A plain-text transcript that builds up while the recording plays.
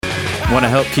Want to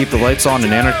help keep the lights on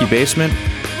in Anarchy Basement?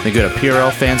 Then go to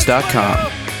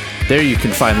PRLfans.com. There you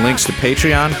can find links to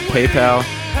Patreon, PayPal,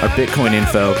 our Bitcoin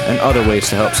info, and other ways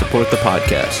to help support the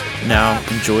podcast. Now,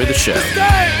 enjoy the show.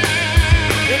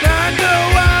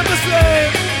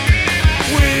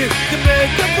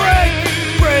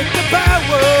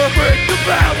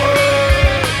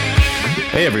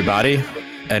 Hey, everybody,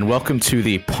 and welcome to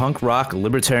the Punk Rock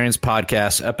Libertarians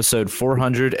Podcast, episode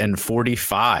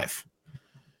 445.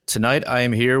 Tonight, I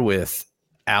am here with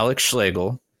Alex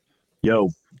Schlegel. Yo,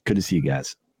 good to see you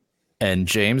guys. And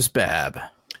James Babb.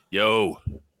 Yo.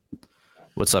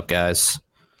 What's up, guys?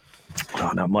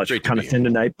 Oh, not much. Kind of thin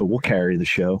tonight, but we'll carry the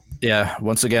show. Yeah,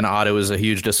 once again, Otto is a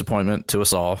huge disappointment to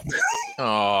us all.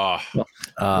 Oh.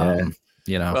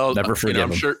 You know, well, never forget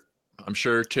him. I'm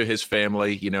sure to his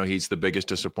family, you know, he's the biggest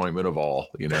disappointment of all,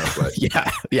 you know. But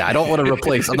yeah, I don't want to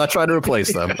replace. I'm not trying to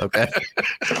replace them. Okay.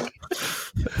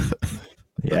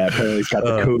 Yeah, apparently he's got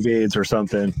the COVIDs or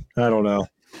something. I don't know.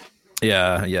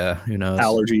 Yeah. Who knows?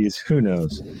 Allergies. Who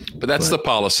knows? But that's the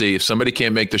policy. If somebody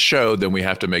can't make the show, then we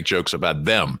have to make jokes about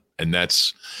them, and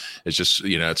it's just,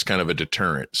 you know, it's kind of a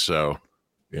deterrent. So,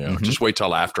 you know, just wait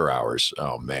till after hours.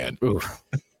 Oh man, ooh,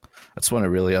 that's when it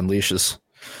really unleashes.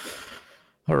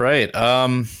 All right.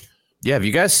 Yeah. Have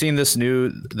you guys seen the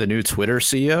new Twitter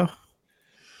CEO?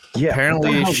 Yeah.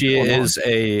 Apparently she is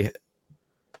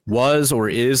was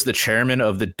the chairman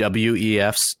of the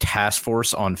WEF's task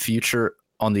force on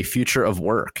the future of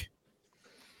work.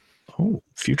 Oh,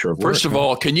 future of work. First of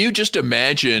all, can you just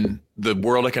imagine the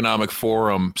World Economic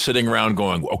Forum sitting around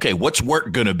going, okay, what's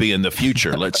work going to be in the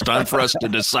future? It's time for us to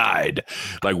decide.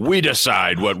 Like, we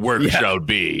decide what work shall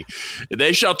be.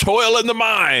 They shall toil in the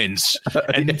mines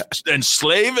and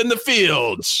slave in the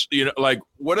fields. You know, like,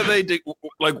 what do they do?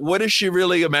 Like, what is she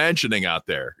really imagining out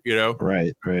there? You know?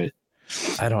 Right.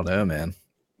 I don't know, man.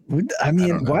 I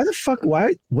mean, why the fuck?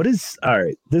 Why? What is? All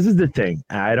right. This is the thing.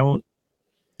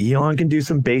 Elon can do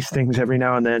some base things every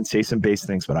now and then, say some base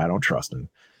things, but I don't trust him.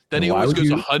 Then he always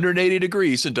goes 180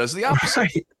 degrees and does the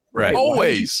opposite. Right.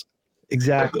 Always.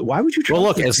 Exactly. Why would you trust? Well,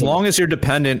 look, as long as you're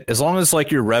dependent, as long as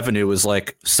like your revenue is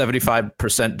like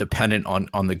 75% dependent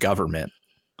on the government,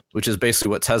 which is basically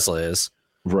what Tesla is.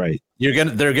 Right.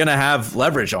 They're gonna have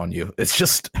leverage on you. It's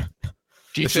just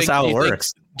how it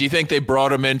works. Do you think they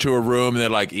brought him into a room and they're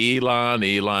like,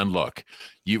 Elon, look,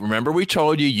 you remember we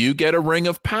told you get a ring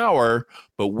of power,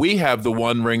 but we have the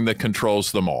one ring that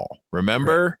controls them all.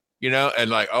 Remember? Right. You know, and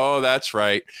like, oh, that's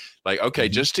right. Like, okay,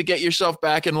 just to get yourself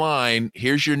back in line,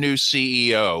 here's your new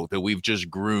CEO that we've just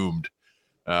groomed,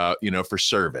 for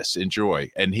service. Enjoy.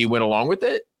 And he went along with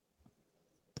it.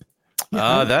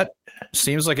 That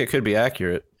seems like it could be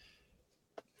accurate.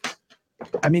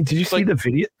 I mean, did you see the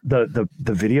video, the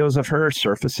videos of her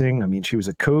surfacing? I mean, she was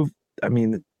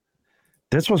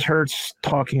this was her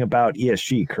talking about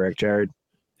ESG, correct, Jared?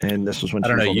 And this was when I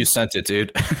don't know. You sent it,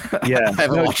 dude. Yeah, I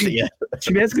haven't watched it yet.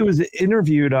 She basically was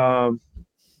interviewed.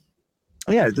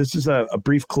 This is a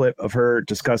brief clip of her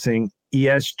discussing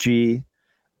ESG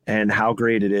and how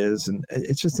great it is, and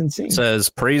it's just insane. It says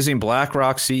praising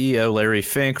BlackRock CEO Larry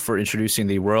Fink for introducing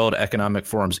the World Economic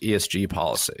Forum's ESG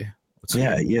policy.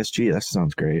 ESG. That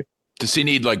sounds great. Does he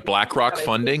need like BlackRock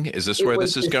funding? Is this where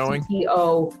this is going?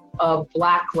 CEO of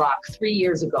BlackRock 3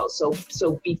 years ago. So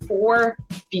before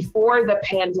the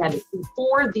pandemic,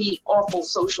 before the awful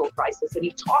social crisis, and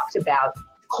he talked about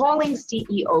calling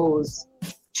CEOs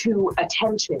to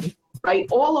attention, right,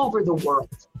 all over the world,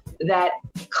 that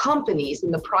companies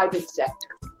in the private sector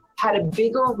had a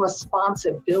bigger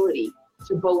responsibility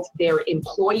to both their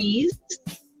employees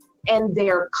and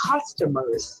their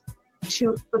customers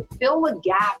to fulfill a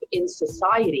gap in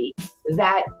society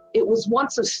that it was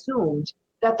once assumed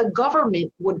that the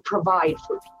government would provide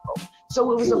for people.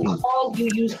 So it was a call, you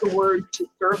used the word, to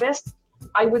service.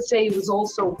 I would say it was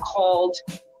also called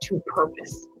to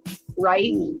purpose,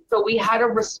 right? So we had a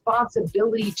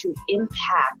responsibility to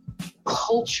impact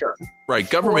culture. Right.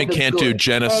 Government can't do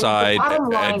genocide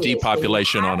and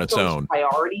depopulation on its own.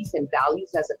 Priorities and values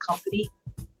as a company,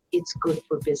 it's good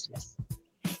for business.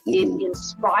 It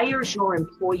inspires your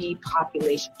employee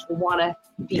population to want to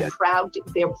be proud.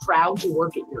 They're proud to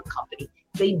work at your company.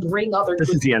 They bring other. This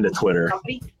is the end of Twitter.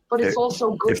 Company, but it's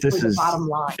also good for the bottom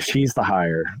line. She's the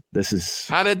hire. This is.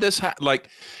 How did this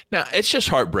now? It's just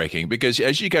heartbreaking because,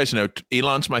 as you guys know,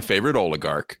 Elon's my favorite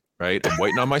oligarch. Right. I'm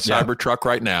waiting on my Cybertruck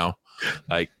right now.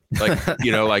 Like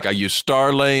I use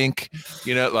Starlink.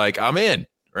 I'm in.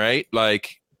 Right.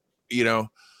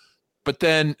 but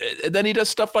then he does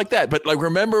stuff like that. But like,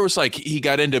 remember, it was like he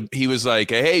was like,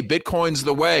 hey, Bitcoin's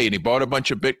the way, and he bought a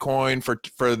bunch of Bitcoin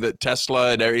for the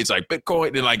Tesla, and he's like,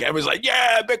 Bitcoin, and like everyone's like,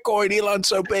 yeah, Bitcoin, Elon's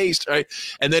so based, right?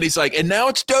 And then he's like, and now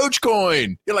it's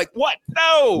Dogecoin. You're like, what?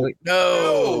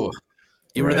 No.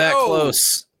 You were that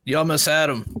close. You almost had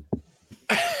him.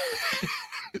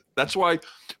 That's why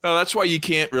you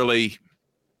can't really.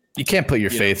 You can't put your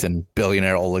faith in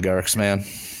billionaire oligarchs, man.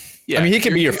 Yeah, I mean, he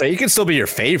can be your he can still be your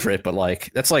favorite, but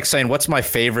like that's like saying what's my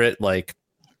favorite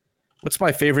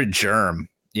germ,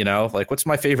 you know? Like what's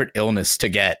my favorite illness to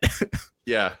get?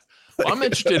 Yeah. Well, I'm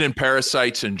interested in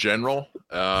parasites in general.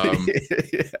 You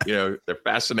know, they're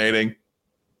fascinating.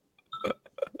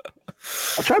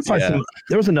 I'll try to find some.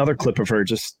 There was another clip of her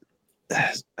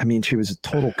she was a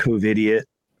total COVIDiot.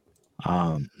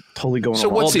 Totally going. So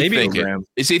what's he thinking? Program.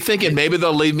 Is he thinking maybe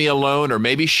they'll leave me alone, or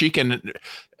maybe she can?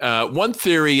 One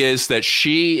theory is that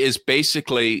she is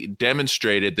basically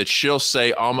demonstrated that she'll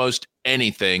say almost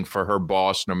anything for her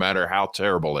boss, no matter how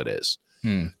terrible it is.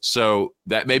 So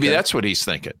that that's what he's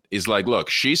thinking. He's like, look,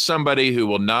 she's somebody who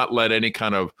will not let any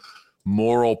kind of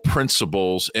moral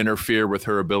principles interfere with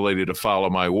her ability to follow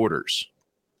my orders.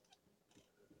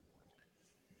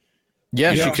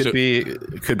 Yeah, she could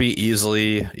be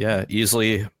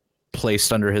easily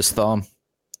placed under his thumb.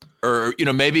 Or, you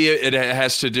know, maybe it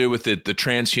has to do with the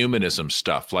transhumanism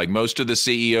stuff. Like most of the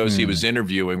CEOs he was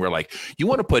interviewing were like, you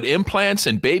want to put implants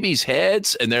in babies'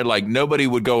 heads? And they're like, nobody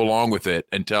would go along with it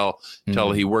until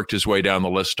he worked his way down the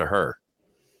list to her.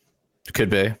 It could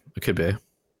be.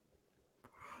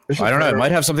 I don't know. It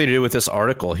might have something to do with this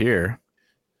article here.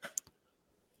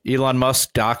 Elon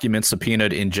Musk documents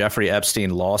subpoenaed in Jeffrey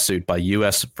Epstein lawsuit by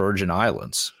U.S. Virgin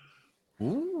Islands.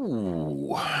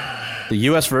 Ooh. The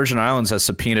U.S. Virgin Islands has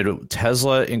subpoenaed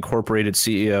Tesla Incorporated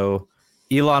CEO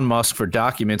Elon Musk for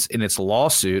documents in its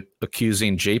lawsuit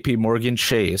accusing J.P. Morgan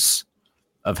Chase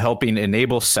of helping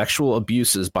enable sexual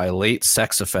abuses by late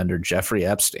sex offender Jeffrey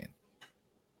Epstein.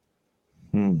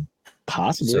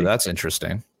 Possibly. So that's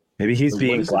interesting. Maybe he's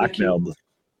being blackmailed.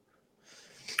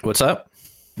 What's up?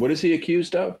 What is he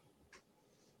accused of?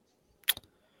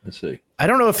 Let's see. I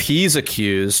don't know if he's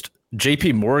accused.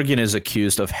 JP Morgan is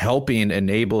accused of helping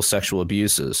enable sexual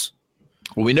abuses.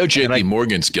 Well, we know JP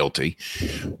Morgan's guilty.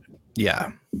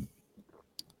 Yeah.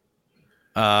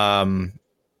 And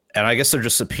I guess they're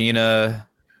just subpoena.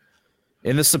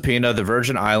 In the subpoena, the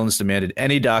Virgin Islands demanded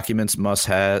any documents Musk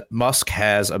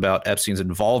has about Epstein's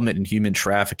involvement in human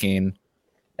trafficking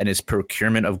and his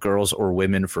procurement of girls or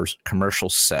women for commercial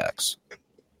sex.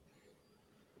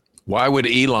 Why would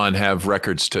Elon have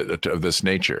records of this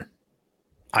nature?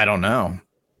 I don't know.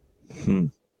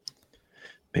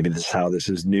 Maybe this is how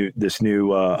this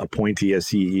new appointee as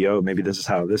CEO. Maybe this is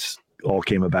how this all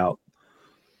came about.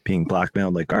 Being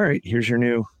blackmailed, like, all right, here's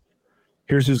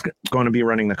who's going to be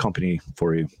running the company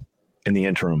for you in the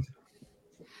interim.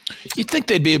 You'd think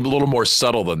they'd be a little more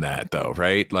subtle than that, though,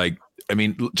 right? Like, I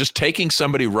mean, just taking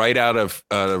somebody right out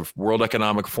of World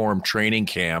Economic Forum training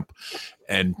camp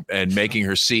and making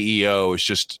her CEO is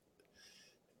just,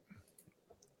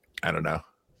 I don't know.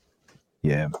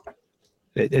 Yeah,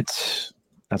 that's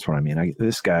what I mean.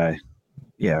 This guy,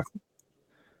 yeah,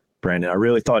 Brandon, I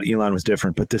really thought Elon was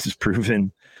different, but this is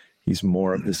proven he's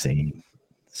more of the same.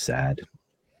 Sad.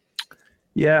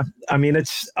 Yeah, I mean,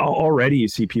 it's already, you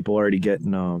see people already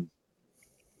getting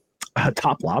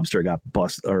Top Lobster got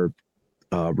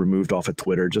removed off of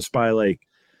Twitter just by like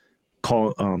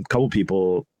couple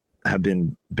people have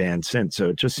been banned since. So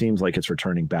it just seems like it's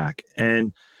returning back.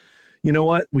 And you know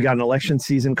what? We got an election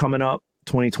season coming up,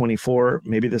 2024.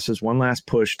 Maybe this is one last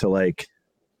push to like,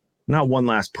 not one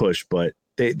last push, but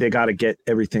they got to get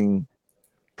everything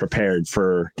prepared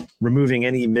for removing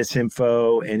any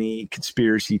misinfo, any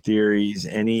conspiracy theories,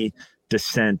 any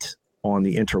dissent on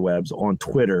the interwebs, on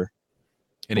Twitter.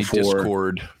 Any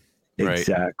discord.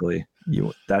 Exactly.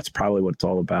 Right. That's probably what it's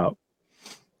all about.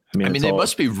 I mean, they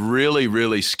must be really,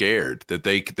 really scared that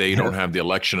they don't have the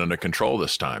election under control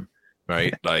this time,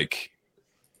 right? Like,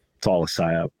 it's all a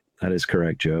psyop. That is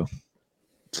correct, Joe.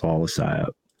 It's all a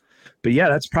psyop. But yeah,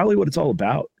 that's probably what it's all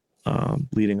about,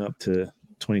 leading up to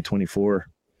 2024.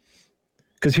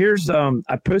 Because here's,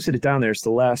 I posted it down there. It's the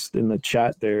last in the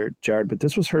chat there, Jared. But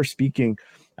this was her speaking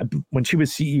when she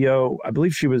was CEO. I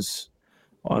believe she was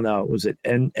on, was it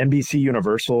NBC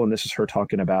Universal? And this is her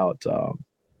talking about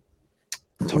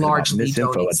largely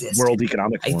don't exist. World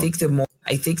Economic Forum.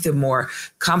 I think the more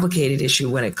complicated issue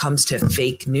when it comes to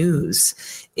fake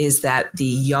news is that the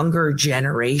younger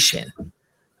generation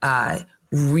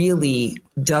really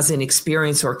doesn't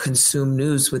experience or consume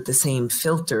news with the same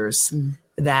filters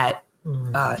that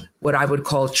what I would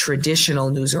call traditional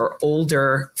news, or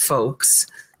older folks,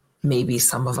 maybe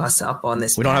some of us up on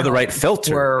this. We don't have the right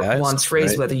filter. Were guys, once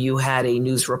raised, right? whether you had a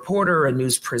news reporter, a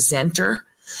news presenter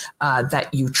that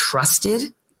you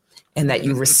trusted and that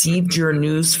you received your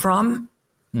news from,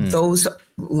 those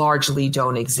largely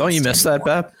don't exist. Don't you miss that,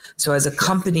 Bab? So as a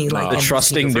company like The NBC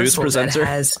trusting news Universal presenter? that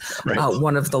has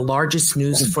one of the largest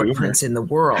news footprints in the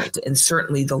world, and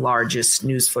certainly the largest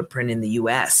news footprint in the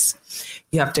US,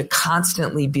 you have to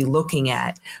constantly be looking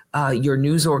at your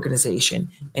news organization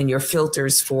and your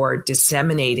filters for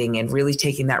disseminating and really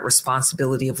taking that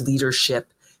responsibility of leadership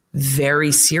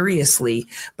very seriously.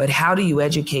 But how do you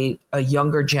educate a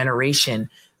younger generation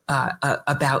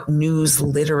about news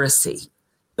literacy?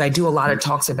 I do a lot of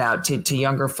talks about to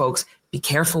younger folks, be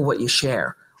careful what you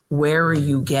share. Where are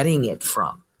you getting it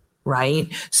from? Right.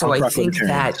 So I think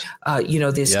that,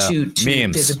 there's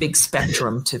memes. there's a big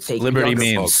spectrum to fake Liberty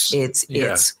news. memes.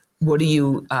 It's what are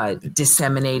you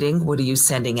disseminating? What are you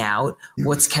sending out?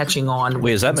 What's catching on?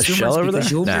 Wait, is that Michelle over there?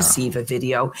 Because you'll No. receive a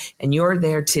video and you're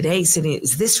there today sitting,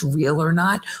 is this real or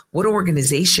not? What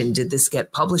organization did this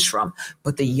get published from?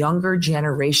 But the younger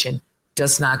generation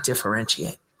does not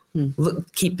differentiate. Look,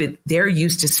 keep it. They're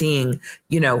used to seeing,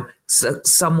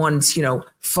 someone's,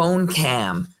 phone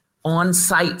cam on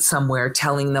site somewhere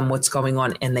telling them what's going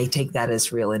on, and they take that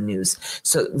as real in news.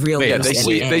 So real news.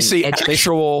 They see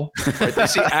actual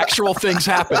things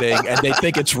happening, and they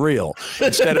think it's real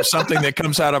instead of something that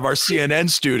comes out of our CNN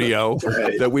studio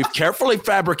that we've carefully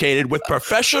fabricated with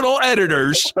professional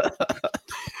editors.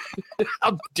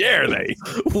 How dare they?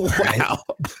 Wow.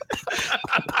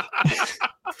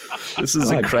 This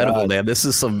is incredible, man. This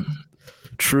is some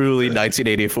truly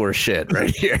 1984 shit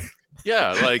right here.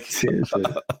 Yeah, like Seriously.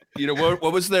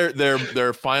 what was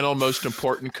their final most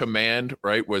important command,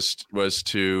 right? Was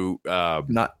to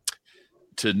Not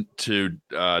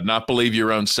not believe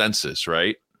your own senses,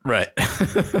 right? right.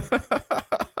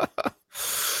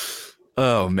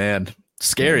 Oh man,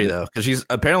 scary though, because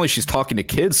she's talking to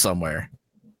kids somewhere.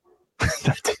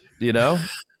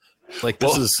 Like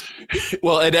this is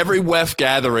Well, at every WEF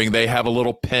gathering, they have a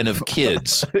little pen of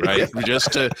kids, right?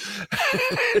 Just to,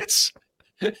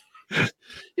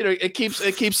 it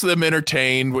keeps them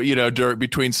entertained,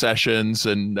 between sessions,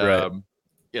 and Right.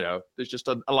 there's just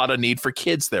a lot of need for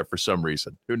kids there for some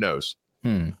reason. Who knows?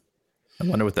 I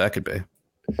wonder what that could be.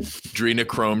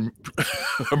 Adrenochrome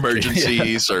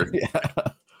emergencies, or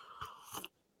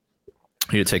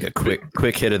You take a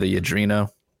quick hit of the adreno.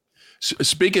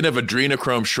 Speaking of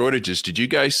adrenochrome shortages, did you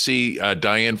guys see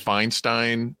Dianne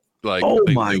Feinstein? Like,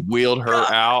 they wheeled her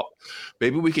out.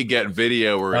 Maybe we could get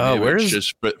video or an image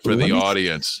just for the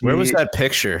audience. Where was that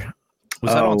picture?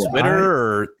 Was that on Twitter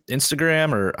or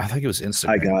Instagram, or I think it was Instagram?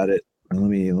 I got it. Let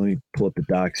me pull up the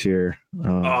docs here.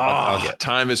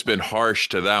 Time has been harsh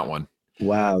to that one.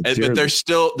 Wow. But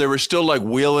they were still like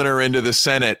wheeling her into the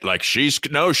Senate. Like she's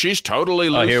totally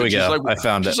loose. Oh, here we she's go. Like, I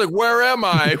found it. She's like, where am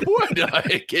I? What?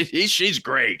 She's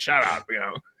great. Shut up.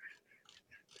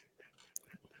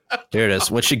 Here it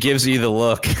is. When she gives you the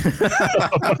look. She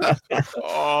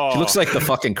looks like the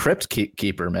fucking Crypt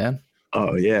keeper, man.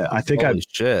 Oh yeah. Holy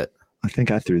shit. I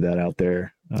think I threw that out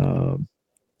there.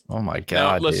 Oh my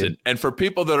God. Now, listen, dude. and for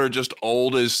people that are just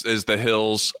old as the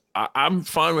hills, I'm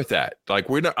fine with that. Like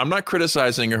I'm not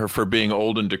criticizing her for being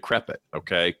old and decrepit.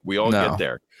 Okay. We all get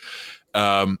there.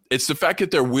 It's the fact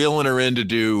that they're wheeling her in to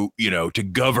do, to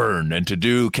govern and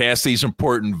to cast these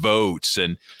important votes.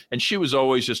 And she was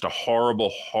always just a horrible,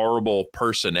 horrible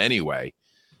person anyway.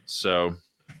 So,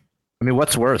 I mean,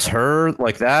 what's worse, her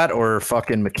like that or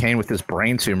fucking McCain with his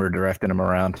brain tumor directing him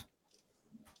around?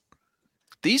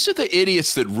 These are the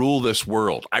idiots that rule this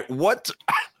world. Come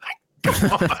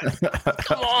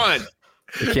on.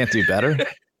 You can't do better.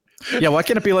 Yeah, why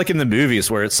can't it be like in the movies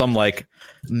where it's some like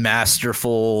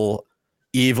masterful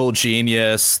evil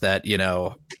genius that,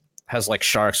 has like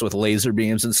sharks with laser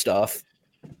beams and stuff?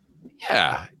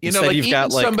 Yeah. Instead, like you've even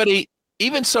got, like,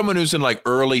 even someone who's in like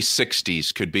early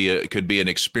 60s could be an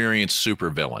experienced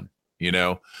supervillain,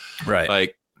 Right.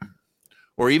 Like,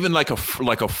 or even like a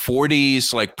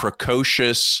 40s, like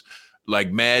precocious,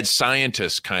 like mad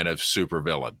scientist kind of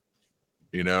supervillain,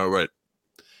 right?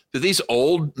 These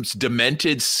old,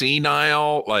 demented,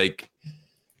 senile, like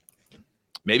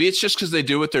maybe it's just because they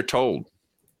do what they're told.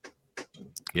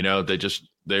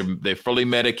 They're fully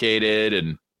medicated,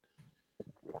 and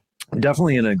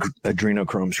Definitely an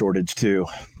adrenochrome shortage too.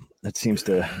 That seems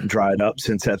to dry it up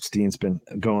since Epstein's been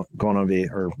gone away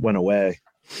or went away.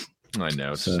 I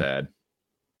know it's sad.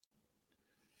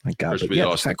 My God, First we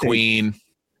lost the Queen.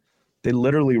 They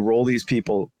literally roll these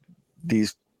people.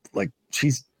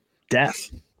 She's deaf,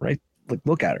 right? Like,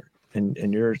 look at her.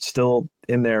 and you're still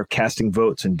in there casting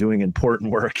votes and doing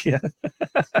important work. Yeah.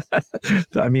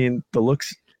 I mean, the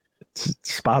looks it's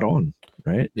spot on,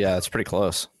 right? Yeah, it's pretty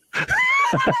close.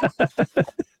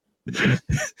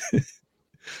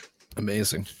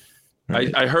 Amazing.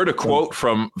 Right. I heard a quote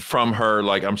from her.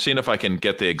 Like, I'm seeing if I can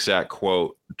get the exact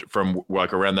quote from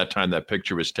like around that time that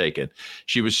picture was taken.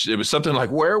 It was something like,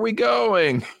 "Where are we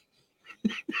going?"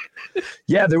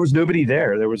 Yeah, there was nobody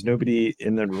there. There was nobody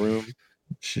in the room.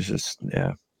 She's just,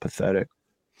 pathetic.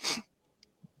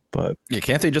 But Yeah,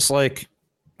 can't they just like,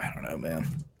 I don't know,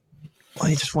 man. well,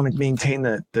 you just want to maintain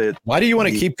the. Why do you want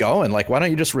to keep going? Like, why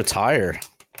don't you just retire?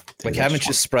 Like, haven't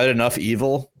you spread enough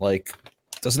evil? Like,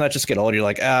 doesn't that just get old? You're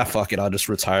like, fuck it, I'll just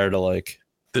retire to like.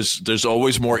 There's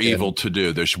always more evil to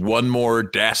do. There's one more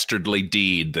dastardly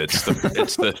deed. It's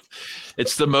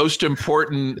the most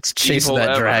important. It's chasing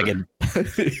that dragon.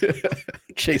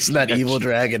 Chasing that evil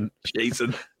dragon.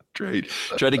 Chasing.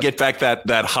 Try to get back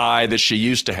that high that she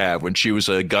used to have when she was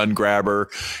a gun grabber,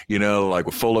 like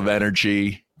full of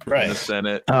energy. Right. In the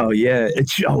Senate. Oh yeah,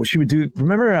 she would do.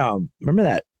 Remember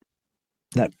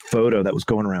that photo that was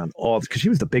going around because she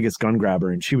was the biggest gun grabber,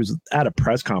 and she was at a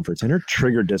press conference, and her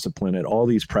trigger discipline at all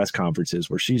these press conferences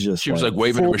where she was like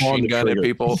waving a machine gun at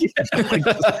people.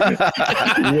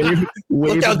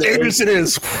 Look how dangerous it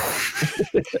is.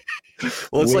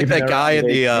 Well, it's like that guy in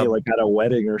the like at a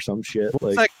wedding or some shit.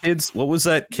 What was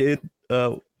that kid?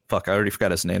 Fuck, I already forgot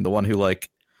his name. The one who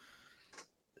like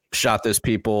shot those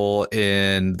people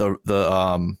in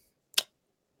the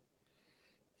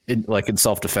in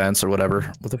self-defense or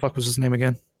whatever. What the fuck was his name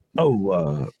again?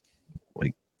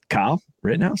 Like Kyle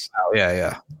Rittenhouse? Oh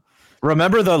yeah.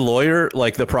 Remember the lawyer,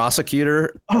 like the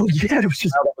prosecutor? Oh yeah, it was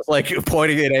just like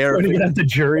pointing at the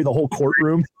jury, the whole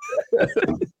courtroom.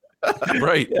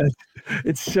 Right. Yeah.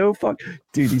 It's so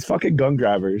dude, these fucking gun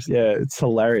grabbers. Yeah, it's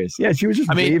hilarious. Yeah, she was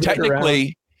just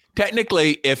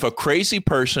technically, if a crazy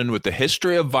person with a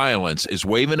history of violence is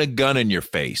waving a gun in your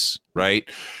face, right?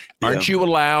 Aren't you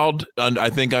allowed, I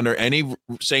think under any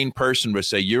sane person would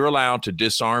say, you're allowed to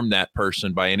disarm that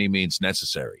person by any means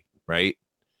necessary, right?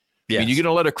 Yeah. I mean, you're going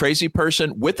to let a crazy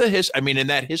person with in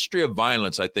that history of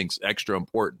violence, I think is extra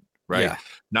important, right? Yeah.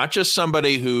 Not just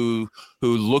somebody who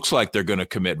looks like they're going to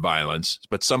commit violence,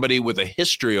 but somebody with a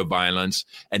history of violence,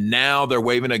 and now they're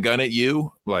waving a gun at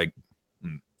you, like.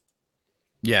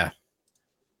 Yeah.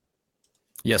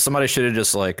 Yeah, somebody should have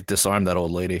just like disarmed that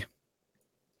old lady.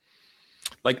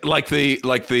 Like maybe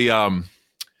like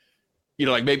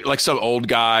some old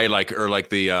guy, or like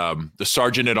the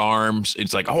sergeant at arms.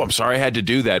 It's like, oh, I'm sorry I had to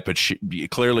do that, but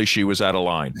clearly she was out of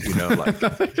line. Like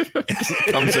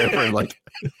comes over and like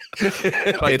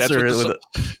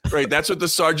that's what the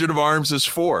sergeant of arms is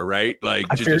for, right? Like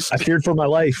I feared for my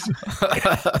life,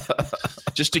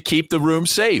 just to keep the room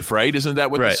safe, right? Isn't that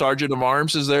what the sergeant of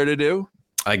arms is there to do?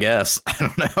 I guess. I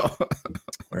don't know.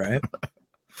 Right?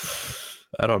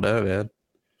 I don't know, man.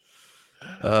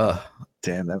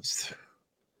 Damn, that's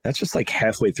just like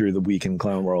halfway through the week in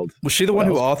Clown World. Was she the one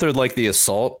who authored like the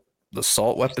assault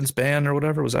weapons ban or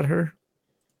whatever? Was that her?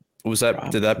 Or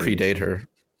did that predate her?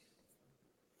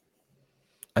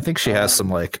 I think she has some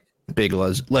like big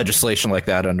legislation like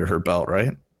that under her belt,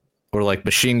 right? Or like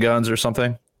machine guns or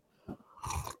something.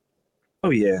 Oh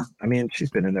yeah, I mean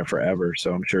she's been in there forever,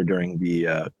 so I'm sure during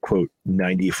the quote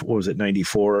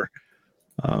 94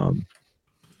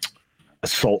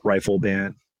 assault rifle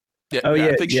ban. Yeah,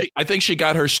 I think she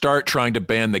got her start trying to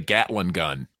ban the Gatling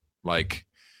gun. Like,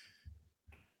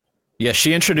 yeah,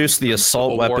 she introduced the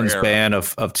assault weapons ban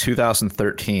of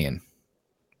 2013,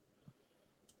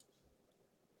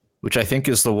 which I think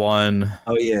is the one.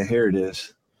 Oh yeah, here it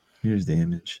is. Here's the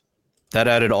image. That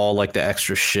added all like the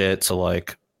extra shit to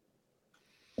like.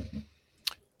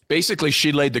 Basically,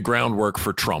 she laid the groundwork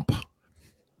for Trump.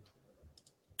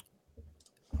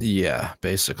 Yeah,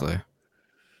 basically.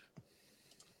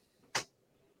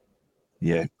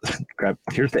 Yeah,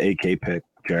 here's the AK pic,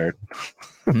 Jared.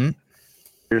 Mm-hmm.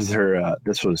 Here's her.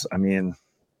 This is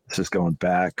going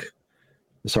back.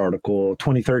 This article,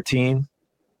 2013.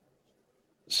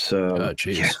 So,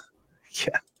 yeah.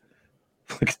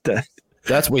 Look at that.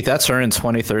 That's her in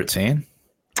 2013.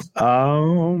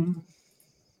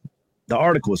 The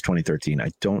article was 2013. I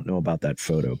don't know about that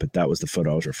photo, but that was the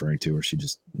photo I was referring to, where she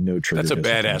just no trigger. That's a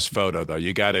badass photo, though.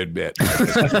 You got to admit,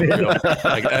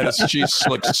 she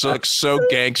looks so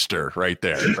gangster right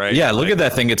there, right? Yeah, look at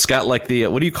that thing. It's got like the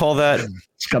what do you call that?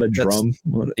 It's got a drum.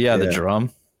 Yeah, the drum.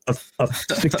 A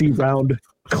 60 round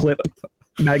clip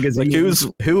magazine. Like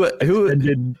who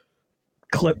ended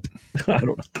clip? I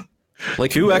don't know.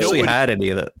 Like who actually had any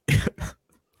of that?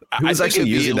 I was think actually it'd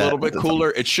be using a that little at bit the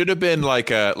cooler. It should have been like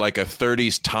a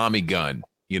 30s Tommy gun,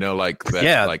 like that,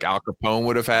 Yeah. like Al Capone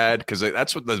would have had, because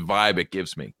that's what the vibe it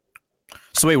gives me.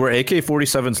 So wait, were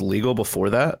AK-47s legal before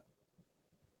that?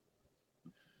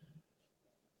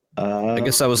 I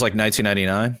guess that was like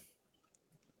 1999.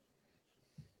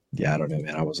 Yeah, I don't know,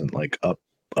 man. I wasn't like up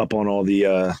on all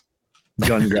the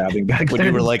gun grabbing back When then.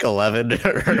 you were like 11.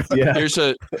 Yeah. Here's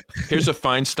a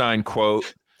Feinstein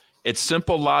quote. It's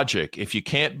simple logic. If you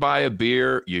can't buy a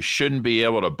beer, you shouldn't be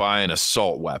able to buy an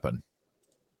assault weapon.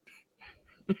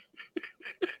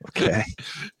 Okay.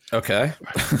 Okay.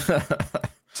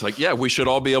 It's like, yeah, we should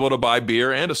all be able to buy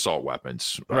beer and assault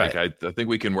weapons. Right. Like, I think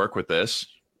we can work with this.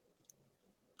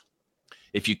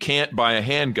 If you can't buy a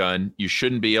handgun, you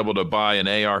shouldn't be able to buy an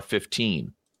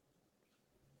AR-15.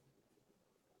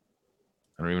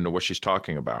 I don't even know what she's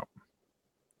talking about.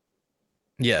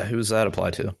 Yeah, who does that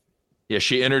apply to? Yeah,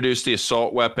 she introduced the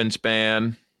assault weapons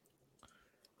ban.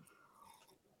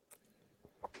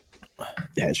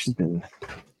 Yeah, she's been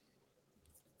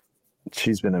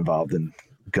involved in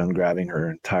gun grabbing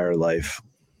her entire life.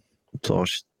 So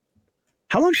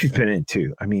how long she's been in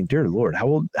too? I mean, dear Lord,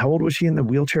 how old was she in the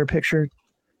wheelchair picture?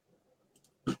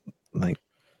 Like,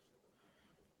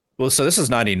 Well, so this is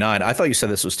 99. I thought you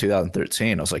said this was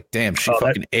 2013. I was like, damn, she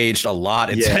fucking aged a lot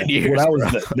in 10 years. Well,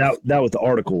 that was the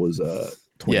article was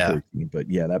 2013, but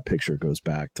yeah, that picture goes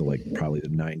back to like probably the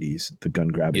 90s, the gun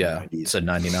grabbing. Yeah, 90s. it said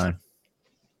 99.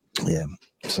 Yeah.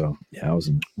 So yeah, I was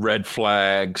in Red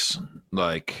flags.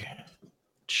 Like,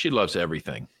 she loves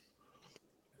everything.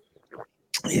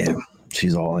 Yeah,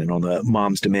 she's all in on the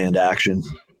moms demand action.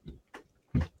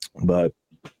 But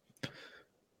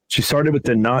she started with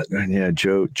the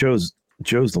Joe's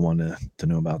the one to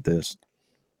know about this.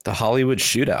 The Hollywood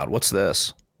shootout. What's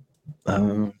this? I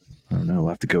don't know. We'll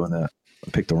have to go in that.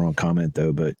 I picked the wrong comment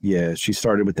though, but yeah, she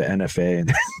started with the NFA in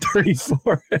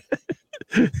 34.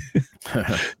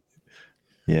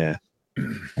 Yeah. All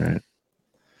right.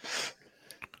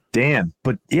 Damn.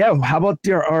 But yeah, how about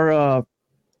our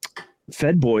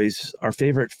Fed boys, our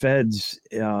favorite feds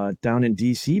down in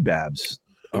DC, Babs,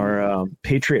 our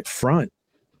Patriot Front.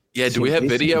 Yeah, do we have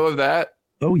video of that?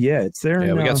 Oh yeah, it's there.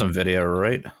 Yeah, we got some video,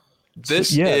 right?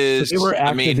 This so they were active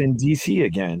I mean, in DC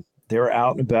again. They were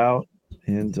out and about,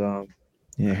 and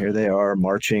here they are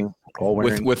marching, all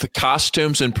wearing with the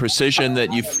costumes and precision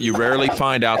that you rarely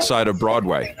find outside of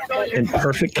Broadway. in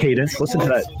perfect cadence. Listen to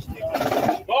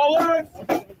that.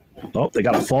 Oh, they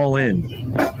got to fall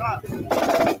in.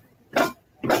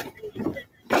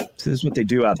 This is what they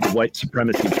do out of the white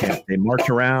supremacy camp. They march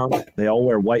around. They all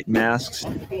wear white masks,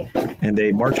 and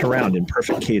they march around in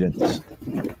perfect cadence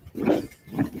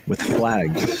with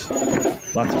flags.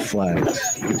 Lots of flags.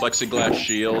 Plexiglass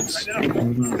shields.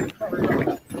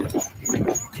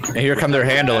 And here come their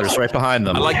handlers right behind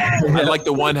them. I like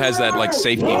the one has that like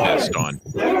safety vest on.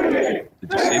 Did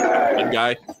you see that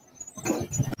guy?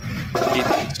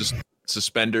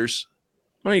 Suspenders.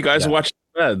 Oh, you guys watch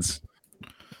the Feds.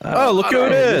 Oh, look who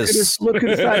it is. Look who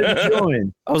decided to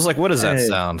join. I was like, what does that Hey.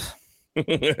 sound?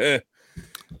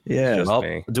 Yeah. Just Well,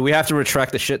 me. do we have to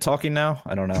retract the shit talking now?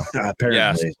 I don't know. Apparently.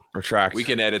 Yes. Retract. We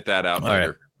can edit that out All right.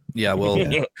 later. Yeah, we'll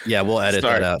edit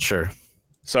Sorry. that out. Sure.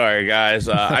 Sorry, guys.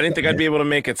 I didn't think I'd be able to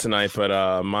make it tonight,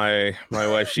 but my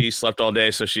wife, she slept all day,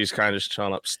 so she's kind of just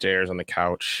chilling upstairs on the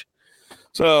couch.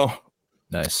 So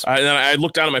Nice. I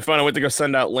looked down at my phone. I went to go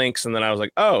send out links, and then I was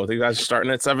like, "Oh, the guys are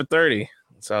starting at 7:30."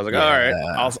 So I was like, Yeah. "All right."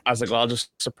 I was like, "Well, I'll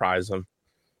just surprise them."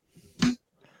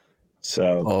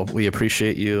 So Well, we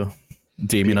appreciate you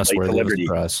deeming us late worthy to of the Liberty.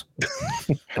 surprise.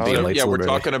 Oh, Being late Yeah, to we're Liberty.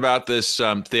 talking about this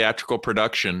theatrical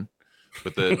production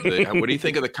with the what do you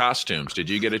think of the costumes? Did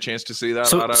you get a chance to see that?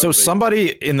 So somebody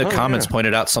in the Oh, comments yeah.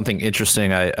 pointed out something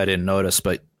interesting I didn't notice,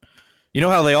 but you know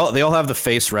how they all have the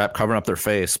face wrap covering up their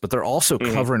face, but they're also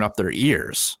covering up their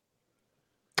ears.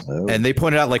 And they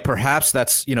pointed out like perhaps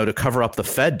that's to cover up the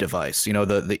Fed device,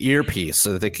 the earpiece,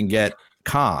 so that they can get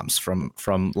comms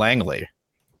from Langley.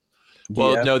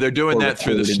 Well, Yeah. no, they're doing Or that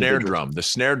through the recorded snare individuals. drum. The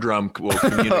snare drum will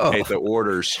communicate the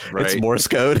orders, right? It's Morse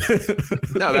code.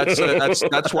 No,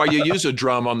 that's why you use a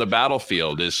drum on the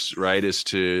battlefield is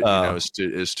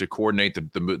to coordinate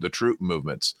the troop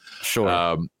movements.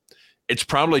 Sure. It's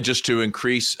probably just to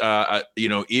increase.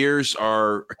 Ears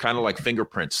are kind of like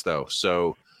fingerprints, though.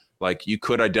 So, like, you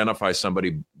could identify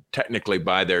somebody technically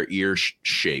by their ear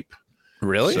shape.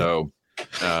 Really? So,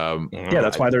 yeah,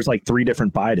 that's why there's like 3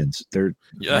 different Bidens.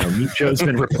 Meat Joe's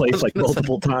been replaced like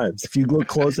multiple times. If you look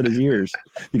close at his ears,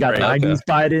 you got Right, 90s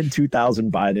Biden, 2000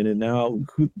 Biden, and now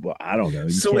I don't know.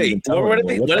 You So can't even wait, tell what are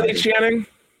anymore they that chanting?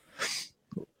 is.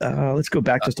 Let's go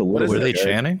back just a little Were bit. they okay?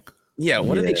 chanting? Yeah,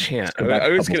 what did they chant? Go back I a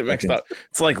always couple get it mixed seconds. up.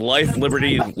 It's like Life,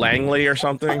 Liberty, Langley or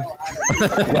something.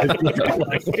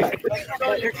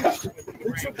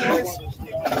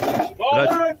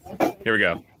 Here we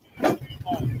go.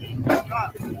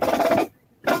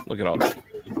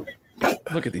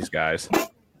 Look at these guys.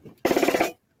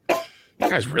 That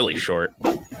guy's really short.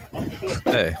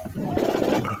 Hey,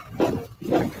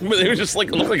 They were just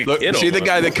like look like a Look, kid. see the almost.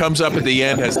 guy that comes up at the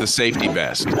end has the safety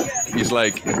vest. He's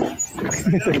like,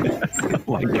 Oh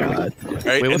my God.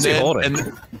 right? Wait, what's he holding?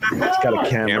 It's got a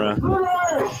camera.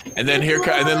 And then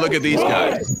and then look at these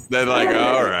guys. They're like,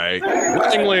 all right,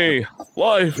 Langley,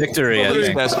 Life, victory. I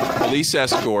think. police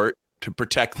escort to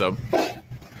protect them.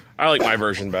 I like my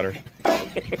version better.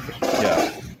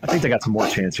 Yeah. I think they got some more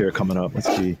chants here coming up. Let's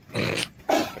see. See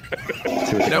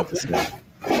what they got to say.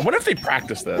 I wonder if they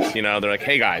practice this. You know, they're like,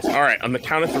 "Hey guys, all right, on the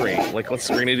count of 3, like we're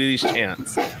gonna do these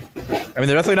chants." I mean,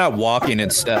 they're definitely not walking in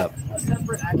step,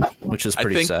 which is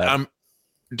pretty sad.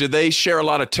 Do they share a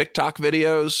lot of TikTok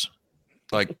videos?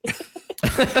 Like,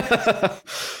 I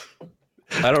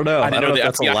don't know. I don't know if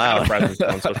that's allowed. Presence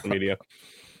on social media.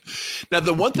 now,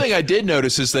 the one thing I did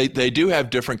notice is they do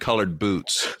have different colored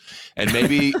boots, and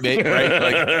maybe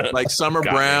right, like some are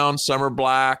brown, some are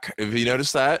black. Have you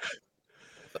noticed that?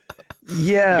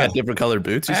 Yeah. Got different colored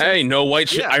boots. You said? Hey, no white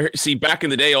shoe. Yeah. I see back in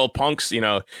the day, old punks, you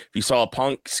know, if you saw a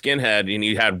punk skinhead and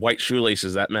he had white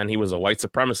shoelaces, that meant he was a white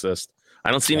supremacist.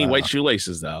 I don't see any white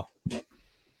shoelaces though.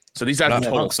 So these guys are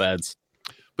total feds.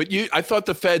 But I thought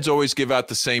the feds always give out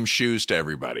the same shoes to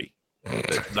everybody.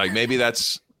 Like maybe that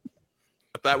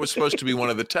was supposed to be one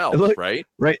of the tells, Look, right?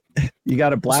 Right. You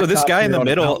got a black. So this cop guy in here the on a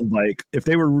middle- mountain bike. If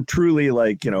they were truly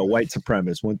like, white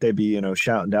supremacists, wouldn't they be,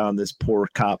 shouting down this poor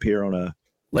cop here on a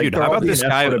like? Dude, they're how all about this being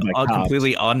guy escorted by cops.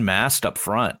 completely unmasked up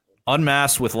front?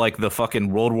 Unmasked with like the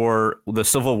fucking the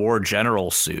Civil War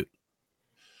general suit.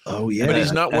 Oh yeah. But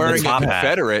he's not And the wearing a top hat.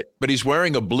 Confederate, but he's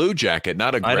wearing a blue jacket,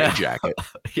 not a I gray know. jacket.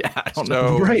 Yeah, I don't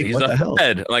know. So right. He's What the a hell?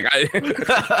 fed. Like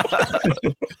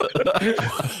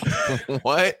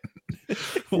what?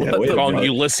 Yeah, wait a call him minute.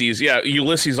 Ulysses. Yeah,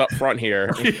 Ulysses up front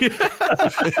here. Look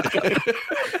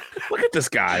at this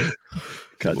guy.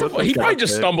 Cut Well, he probably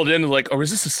just stumbled in and like, oh,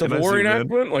 is this a Civil War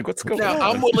enactment? Like, what's going Now, on?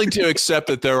 I'm willing to accept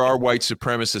that there are white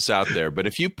supremacists out there, but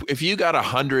if you got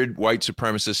 100 white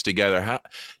supremacists together,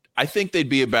 I think they'd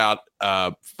be about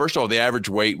first of all, the average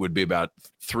weight would be about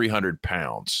 300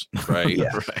 pounds, right?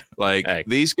 Yeah. Like Hey.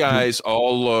 these guys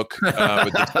all look, with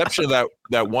the exception of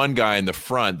that one guy in the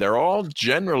front, they're all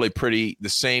generally pretty the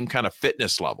same kind of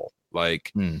fitness level.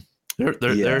 Like They're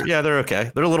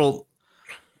okay. They're a little.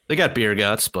 They got beer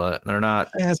guts, but they're not.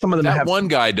 Yeah, some of them that have one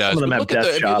guy does. Some of them But have death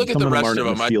if you jobs. look at Some the of them rest aren't of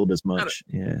in them, the field as much.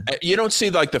 Yeah. you don't see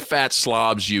like the fat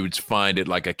slobs you would find at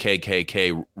like a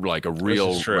KKK, like a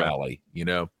real true. rally,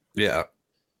 Yeah.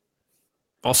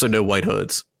 Also, no white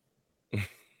hoods.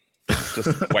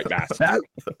 Just white mask.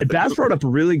 Bass brought up a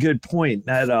really good point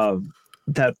that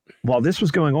while this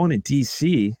was going on in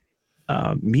DC,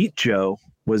 Meet Joe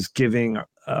was giving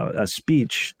a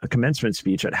commencement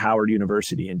speech at Howard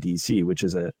University in DC, which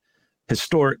is a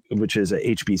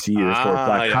HBCU, historic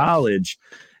black college.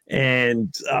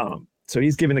 And so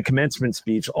he's giving a commencement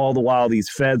speech all the while these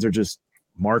feds are just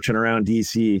marching around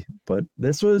DC. But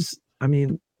this was,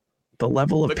 the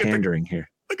level of Look at the- pandering here.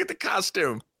 Look at the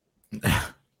costume.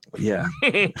 Yeah.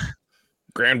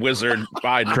 Grand Wizard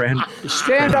Biden.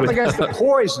 Stand up against the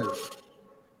poison of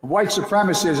white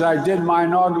supremacy as I did my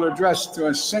inaugural address to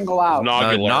a single out.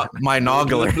 Nogular. Not my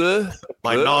nogular.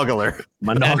 My nogular.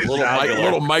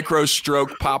 Little micro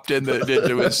stroke popped into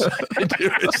his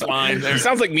line there. It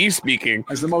sounds like me speaking.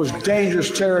 As the most dangerous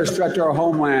terrorist threat to our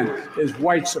homeland is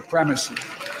white supremacy.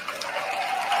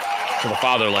 To the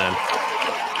fatherland.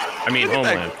 Look at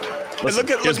homeland. And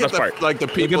look at here's the best part. the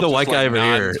people. Look at the just, white guy over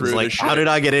nodding here. It's through like, the how shit. did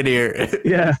I get in here?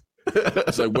 Yeah.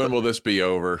 It's like, when will this be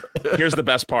over? Here's the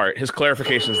best part. His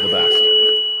clarification is the best.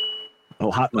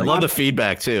 Oh, hot I mic. love the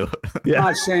feedback too. I'm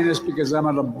not saying this because I'm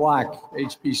at a black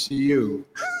HBCU.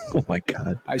 Oh my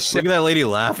God. I Look say at that lady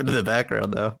laughing in the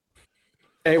background though.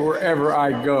 wherever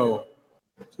I go.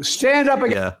 So stand up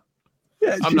against. Yeah.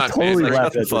 Yeah, I'm she not totally pandering. Shut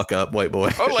laughed the at fuck up, white boy.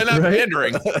 Totally not Right?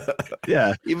 pandering.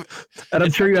 Yeah. Even- And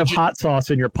I'm sure you have hot sauce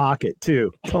in your pocket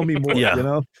too. Tell me more,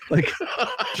 Yeah. Like,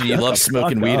 You love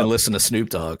smoking fuck weed up. and listen to Snoop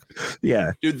Dogg.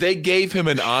 yeah. Dude, they gave him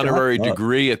an honorary up.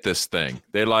 degree at this thing.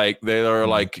 They are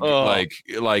like,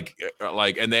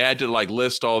 and they had to like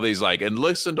list all these and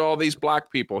listen to all these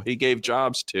black people he gave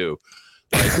jobs to.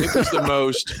 Like, it was the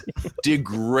most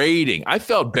degrading. I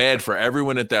felt bad for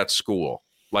everyone at that school.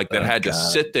 That had to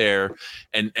sit there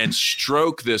and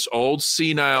stroke this old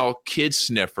senile kid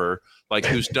sniffer like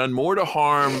who's done more to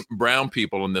harm brown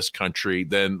people in this country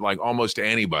than like almost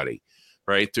anybody,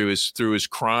 right? Through his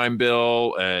crime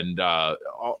bill and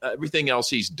everything else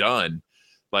he's done,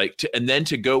 like and then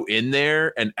to go in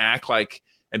there and act like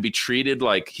and be treated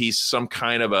like he's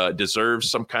deserves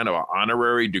some kind of an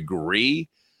honorary degree.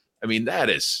 I mean, that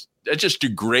just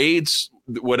degrades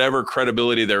whatever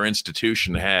credibility their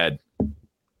institution had.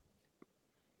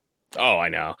 Oh, I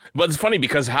know. But it's funny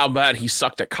because how bad he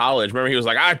sucked at college. Remember, he was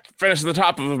like, I finished at the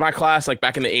top of my class, like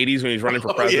back in the 80s when he was running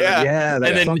for president. Yeah. And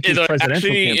then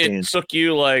it took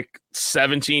you like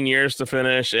 17 years to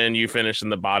finish, and you finished in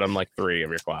the bottom like 3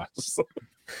 of your class.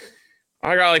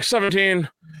 I got like 17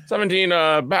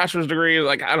 bachelor's degrees.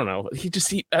 Like, I don't know.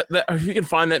 If you can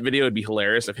find that video, it'd be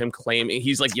hilarious of him claiming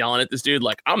he's like yelling at this dude,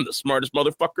 like, I'm the smartest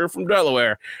motherfucker from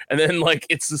Delaware. And then like,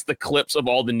 it's just the clips of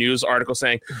all the news articles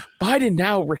saying Biden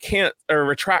now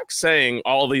retract saying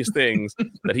all these things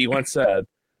that he once said.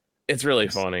 It's really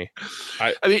funny.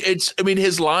 I mean,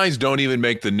 his lies don't even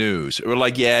make the news. We're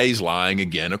like, yeah, he's lying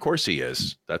again. Of course he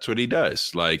is. That's what he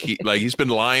does. He's been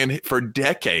lying for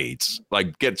decades.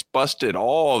 Like, gets busted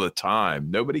all the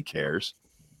time. Nobody cares.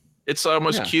 It's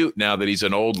almost cute now that he's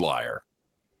an old liar.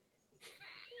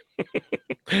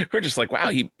 We're just like, wow,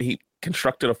 he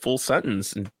constructed a full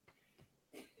sentence, and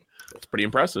it's pretty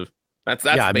impressive. That's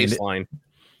baseline.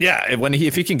 Yeah,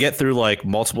 if he can get through like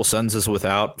multiple sentences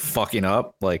without fucking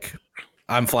up, like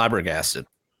I'm flabbergasted.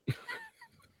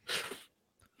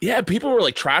 Yeah, people were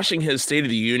like trashing his State of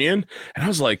the Union, and I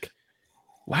was like,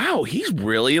 wow, he's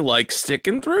really like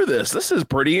sticking through this.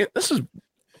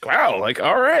 Wow, like,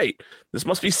 all right. This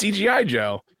must be CGI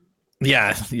Joe.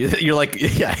 Yeah, you're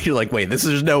like, wait,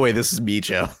 there's no way this is me,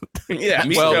 Joe. Yeah,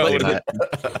 me, Joe.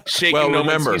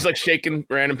 Remember, he's like shaking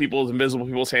invisible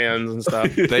people's hands and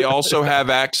stuff. They also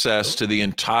have access to the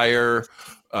entire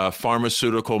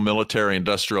pharmaceutical military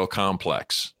industrial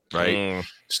complex, right?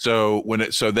 So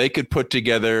they could put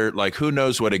together like who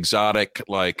knows what exotic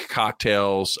like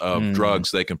cocktails of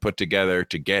drugs they can put together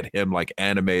to get him like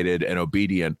animated and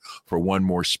obedient for one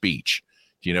more speech.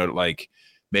 You know, like.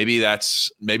 Maybe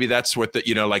that's what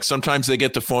like sometimes they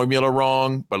get the formula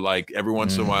wrong, but like every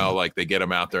once in a while, like they get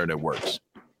him out there and it works.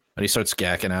 And he starts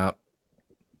gacking out.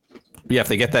 Yeah, if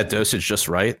they get that dosage just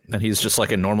right, then he's just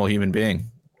like a normal human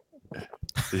being.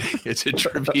 It's a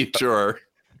tribute to our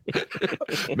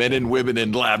men and women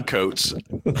in lab coats on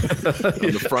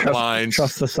the front lines.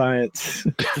 Trust the science.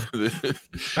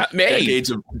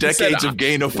 Decades of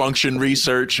gain of function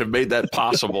research have made that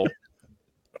possible.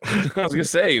 I was gonna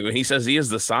say when he says he is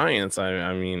the science.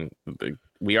 I mean,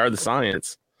 we are the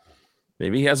science.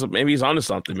 Maybe he's onto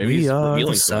something. Maybe we he's are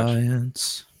revealing the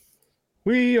science.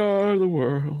 We are the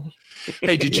world.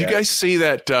 Hey, did you guys see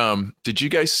that? Did you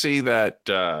guys see that?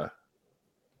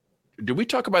 Did we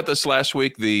talk about this last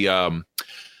week? The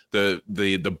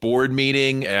board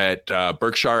meeting at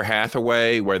Berkshire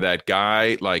Hathaway, where that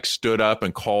guy like stood up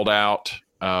and called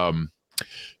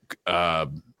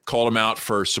him out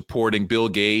for supporting Bill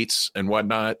Gates and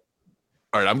whatnot.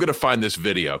 All right, I'm going to find this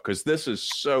video because this is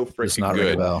so freaking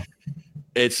good.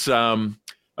 It's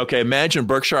okay. Imagine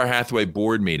Berkshire Hathaway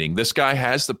board meeting. This guy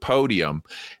has the podium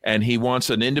and he wants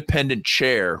an independent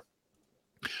chair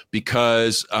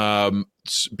because of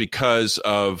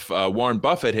Warren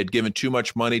Buffett had given too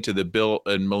much money to the Bill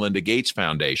and Melinda Gates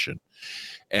Foundation.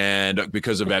 And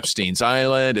because of Epstein's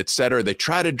Island, et cetera, they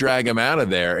try to drag him out of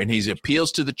there and he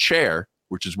appeals to the chair,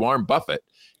 which is Warren Buffett.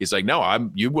 He's like, no,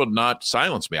 you will not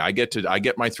silence me. I get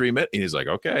my 3 minutes. And he's like,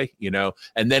 okay,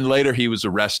 and then later he was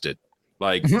arrested.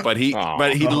 Like, but he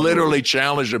literally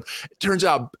challenged him. It turns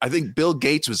out, I think Bill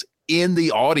Gates was in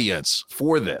the audience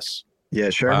for this. Yeah.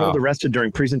 Shareholder arrested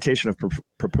during presentation of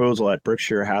proposal at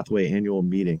Berkshire Hathaway annual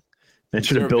meeting.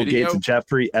 Mention of Bill Gates and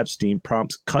Jeffrey Epstein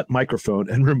prompts cut microphone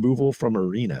and removal from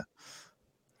arena.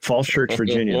 Falls Church,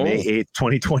 Virginia, May 8th,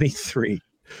 2023.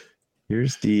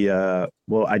 Here's the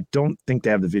I don't think they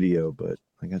have the video, but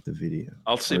I got the video.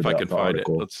 I'll see if I can find it.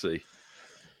 Let's see.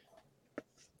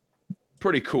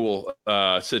 Pretty cool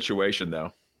situation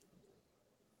though.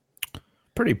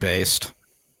 Pretty based.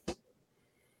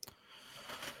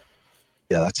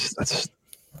 Yeah, that's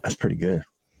pretty good.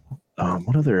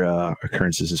 What other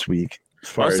occurrences this week?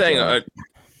 I was saying,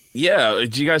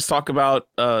 did you guys talk about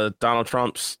Donald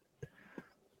Trump's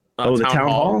the town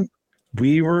hall?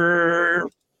 We were.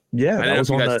 Yeah,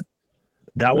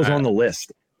 that was on the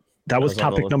list. That was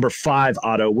topic number 5,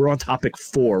 Otto. We're on topic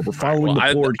 4. We're following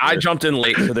the board. I jumped in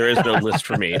late, so there is no list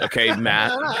for me. Okay,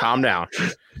 Matt, calm down.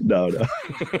 No.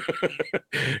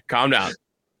 Calm down.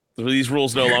 These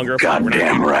rules no longer apply.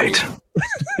 Goddamn right.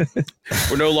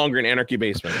 We're no longer in Anarchy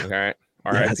Basement. Okay.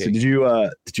 All right. Yeah, so did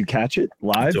you catch it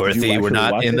live? Dorothy, we're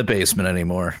not in the basement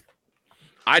anymore.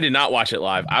 I did not watch it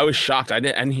live. I was shocked. I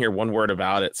didn't hear one word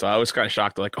about it. So I was kind of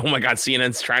shocked. Like, oh my God,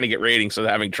 CNN's trying to get ratings, so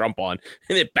they're having Trump on.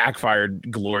 And it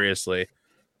backfired gloriously.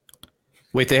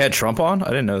 Wait, they had Trump on? I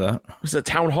didn't know that. It was a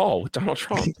town hall with Donald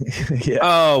Trump. Yeah.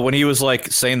 Oh, when he was like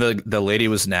saying the lady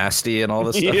was nasty and all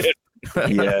this stuff.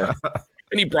 Yeah.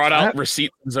 And he brought out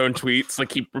receipts of his own tweets.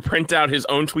 Like he printed out his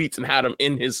own tweets and had them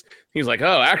in his. He's like,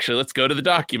 oh, actually, let's go to the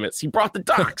documents. He brought the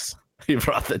docs. He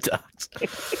brought the docs.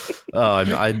 Oh,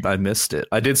 I missed it.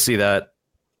 I did see that.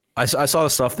 I saw the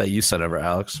stuff that you sent over,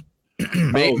 Alex.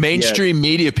 Mainstream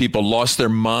media people lost their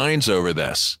minds over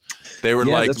this. They were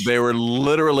they were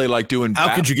literally like doing.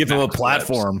 How could you give them a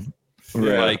platform?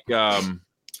 Right. Like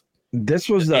this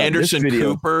was Anderson this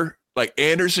video. Cooper. Like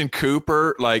Anderson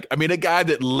Cooper, like, I mean, a guy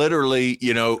that literally,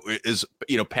 is,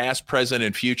 past, present,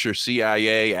 and future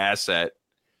CIA asset,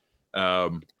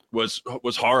 was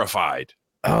horrified.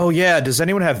 Oh yeah. Does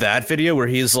anyone have that video where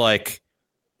he's like,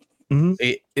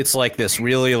 it's like this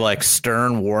really like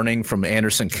stern warning from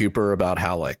Anderson Cooper about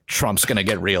how like Trump's going to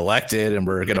get reelected and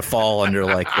we're going to fall under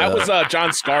like. That was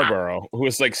John Scarborough, who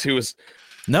was.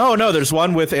 No, there's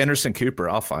one with Anderson Cooper.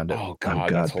 I'll find it. Oh God,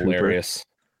 that's hilarious.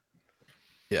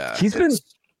 Yeah, he's been.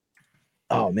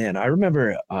 Oh man, I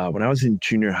remember when I was in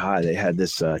junior high, they had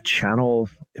this channel.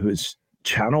 It was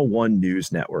Channel One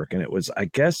News Network, and it was I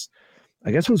guess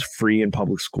it was free in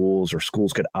public schools, or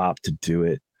schools could opt to do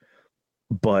it.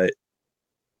 But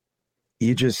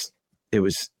it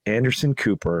was Anderson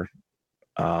Cooper,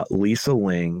 Lisa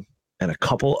Ling, and a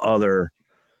couple other.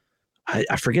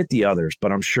 I forget the others,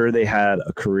 but I'm sure they had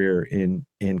a career in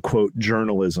quote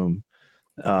journalism.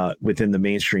 Within the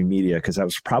mainstream media, because that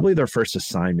was probably their first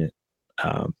assignment.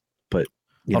 But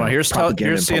here's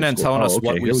CNN telling us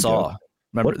what we saw.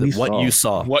 Remember what you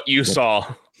saw. What you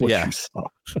saw. Yeah.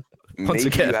 Maybe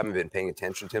you haven't been paying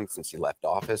attention to him since he left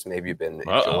office. Maybe you've been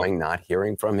enjoying not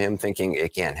hearing from him, thinking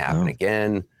it can't happen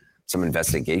again. Some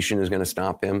investigation is going to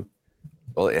stop him.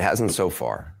 Well, it hasn't so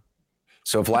far.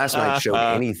 So if last night showed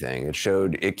anything, it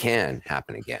showed it can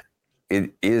happen again.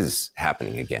 It is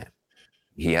happening again.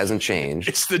 He hasn't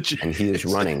changed, and he is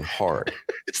running hard.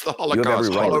 It's the Holocaust you have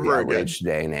every right all to be over again. outraged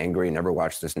today and angry. Never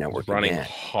watch this network running again.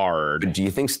 Hard. But do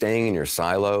you think staying in your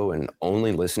silo and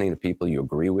only listening to people you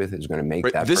agree with is going to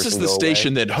make that? This is the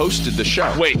station that hosted the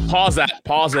show. Wait, pause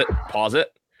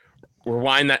it.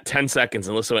 Rewind that 10 seconds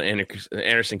and listen to what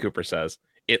Anderson Cooper says.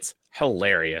 It's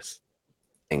hilarious.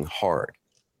 Hard.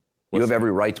 You have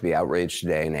every right to be outraged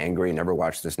today and angry. Never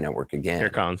watch this network again. Here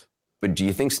it comes. But do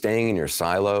you think staying in your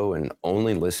silo and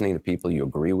only listening to people you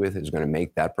agree with is going to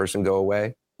make that person go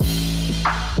away?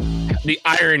 The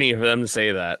irony for them to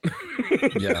say that.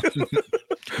 Yeah.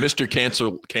 Mr.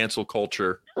 Cancel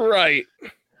culture. Right.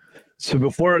 So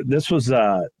before this was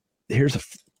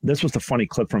this was the funny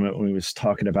clip from it when he was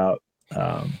talking about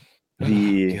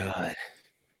he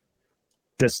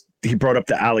brought up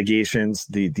the allegations,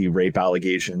 the rape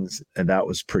allegations, and that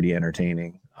was pretty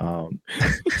entertaining.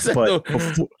 But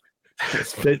before,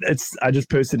 I just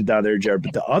posted it down there, Jared.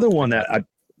 But the other one that I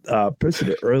posted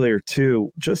it earlier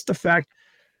too, just the fact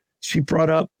she brought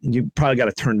up, you probably got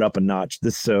to turn it up a notch.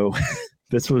 This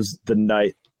was the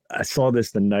night I saw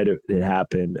this. The night it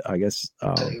happened, I guess.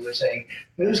 He was a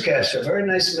newscaster, a very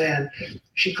nice man.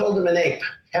 She called him an ape.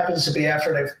 Happens to be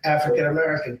African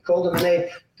American. Called him an ape.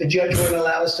 The judge wouldn't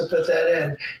allow us to put that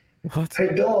in. What?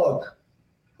 Her dog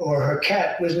or her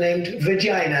cat was named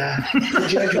Vagina. The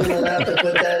judge wouldn't allow to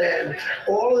put that in.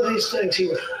 All of these things.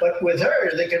 But with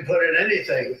her, they can put in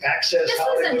anything. Access. This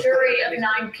was a jury of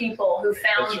 9 people who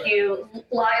found you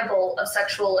liable of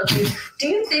sexual abuse. Do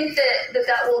you think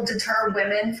that will deter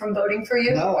women from voting for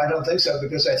you? No, I don't think so,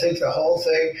 because I think the whole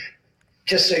thing,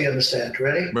 just so you understand,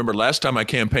 ready? Remember last time I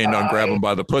campaigned on grab him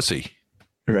by the pussy.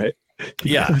 Right.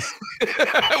 Yeah.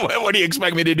 What do you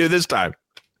expect me to do this time?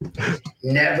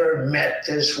 Never met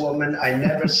this woman. I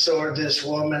never saw this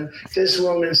woman. This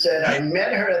woman said, I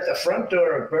met her at the front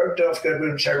door of Bergdorf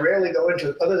Goodman, which I rarely go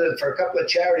into other than for a couple of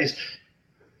charities.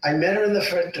 I met her in the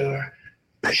front door.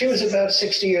 She was about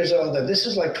 60 years old. This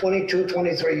is like 22,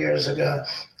 23 years ago.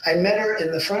 I met her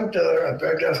in the front door of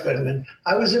Bergdorf Goodman.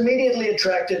 I was immediately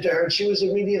attracted to her, and she was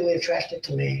immediately attracted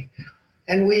to me.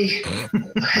 And we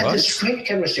had this great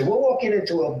chemistry. We're walking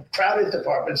into a crowded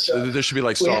department, so there should be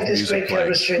like we soft had this music great playing.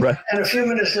 chemistry. Right. And a few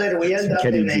minutes later, we end up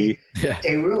in a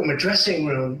room, a dressing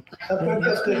room,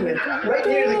 right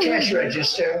near the cash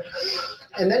register.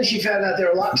 And then she found out there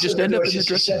were locks in the door. She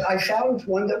said, I found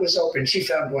one that was open. She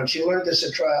found one. She learned this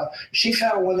at trial. She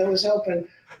found one that was open.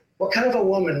 What kind of a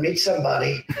woman meets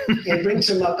somebody and brings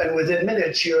them up, and within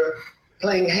minutes you're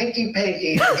playing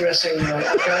hanky-panky in the dressing room,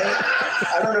 okay?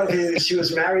 I don't know if she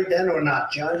was married then or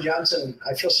not. John Johnson,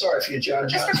 I feel sorry for you, John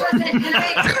Johnson. Mr. President, can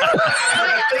I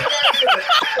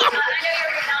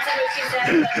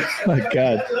My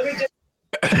God.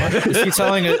 Is he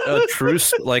telling a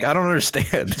truce? Like, I don't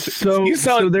understand. So this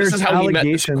there's is how he met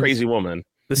this allegations. crazy woman.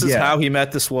 This is how he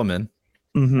met this woman.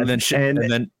 Mhm.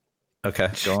 And then okay,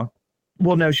 go on.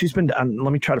 Well, no, she's been.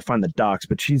 Let me try to find the docs,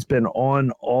 but she's been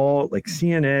on all like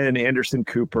CNN, Anderson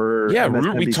Cooper. Yeah,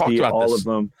 remember we talked about all this. of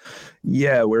them.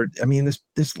 Yeah,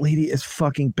 this lady is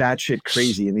fucking batshit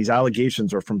crazy, and these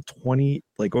allegations are from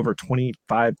over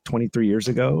 25, 23 years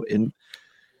ago. And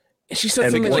she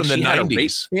said something like from the she had a 90s.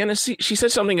 rape fantasy. She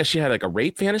said something that she had like a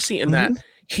rape fantasy, and that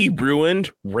he ruined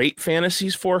rape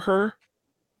fantasies for her.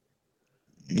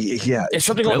 Yeah, It's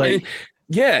something like.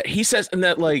 Yeah, he says, and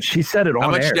that like she said it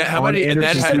on air. How many? And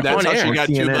that's how she got CNN.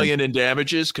 $2 million in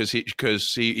damages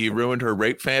because he ruined her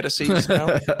rape fantasies.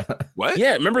 Now? What?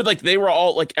 Yeah, remember like they were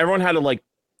all like everyone had to like.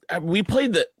 We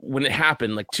played when it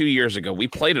happened like 2 years ago. We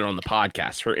played it on the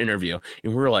podcast for interview,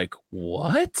 and we were like,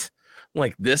 "What?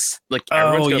 Like this? Like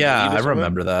oh yeah, I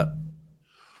remember that.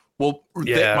 Well,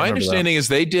 my understanding is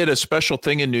they did a special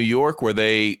thing in New York where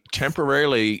they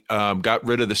temporarily got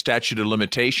rid of the statute of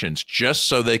limitations just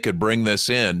so they could bring this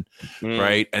in,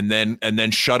 right? And then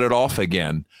shut it off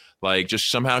again, like just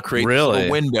somehow create a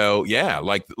window. Yeah,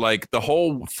 like the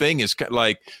whole thing is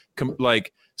like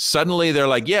suddenly they're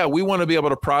like, yeah, we want to be able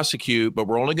to prosecute, but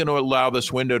we're only going to allow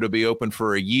this window to be open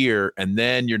for a year, and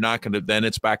then you're not going to. Then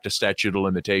it's back to statute of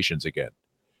limitations again.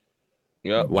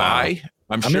 Yeah. Why?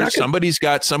 I'm sure somebody's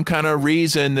got some kind of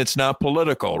reason that's not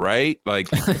political, right? Like,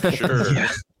 sure.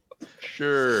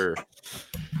 Sure.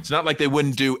 It's not like they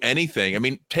wouldn't do anything. I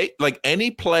mean, take like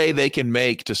any play they can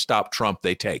make to stop Trump,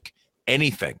 they take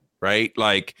anything, right?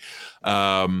 Like,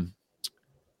 Russiagate,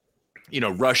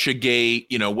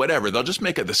 whatever. They'll just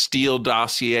make it the Steele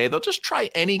dossier. They'll just try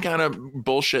any kind of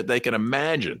bullshit they can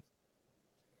imagine.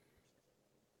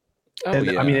 I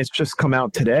mean, it's just come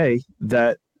out today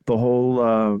that the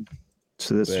whole,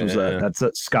 that's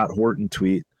a Scott Horton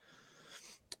tweet.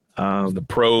 The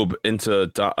probe into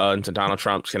Donald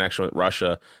Trump's connection with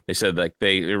Russia. They said that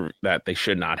they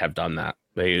should not have done that.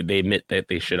 They admit that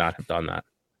they should not have done that.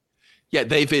 Yeah,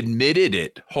 they've admitted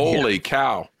it. Holy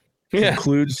cow! Yeah.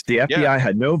 Concludes the FBI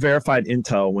had no verified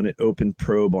intel when it opened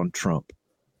probe on Trump.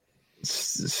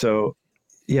 So,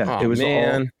 it was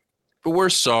all. But we're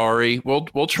sorry.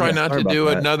 We'll try not to do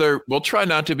another. We'll try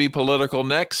not to be political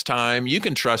next time. You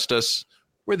can trust us.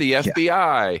 We're the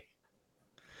FBI.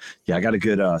 Yeah, I got a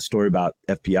good story about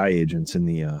FBI agents in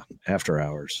the after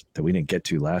hours that we didn't get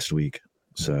to last week.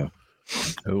 So,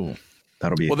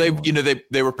 that'll be. Well,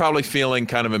 they were probably feeling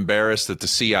kind of embarrassed that the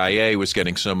CIA was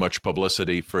getting so much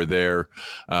publicity for their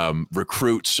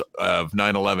recruits of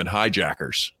 9/11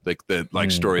 hijackers. The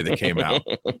story that came out.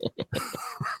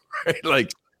 Right,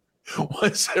 like.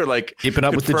 Once they're like keeping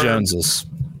up with the Joneses.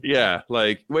 Yeah,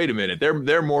 like wait a minute,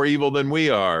 they're more evil than we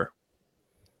are.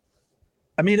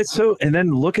 I mean, it's so. And then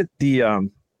look at the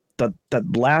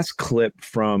that last clip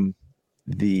from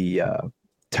the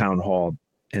town hall,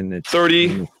 and it's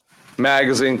 30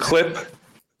 magazine clip.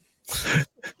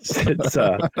 It's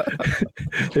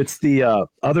the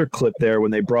other clip there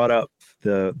when they brought up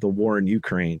the war in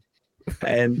Ukraine,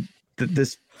 and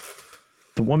the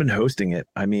woman hosting it.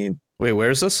 I mean, wait,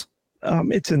 where is this?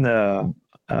 It's in the.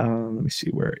 Let me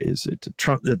see, where is it?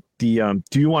 Trump. Do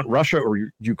you want Russia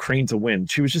or Ukraine to win?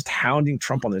 She was just hounding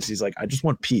Trump on this. He's like, I just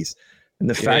want peace. And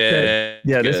the fact that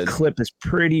this clip is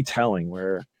pretty telling.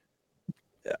 Where,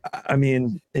 I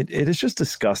mean, it is just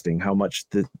disgusting how much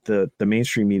the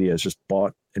mainstream media is just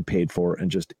bought and paid for and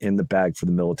just in the bag for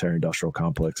the military-industrial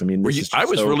complex. I mean, I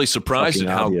was really surprised at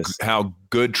how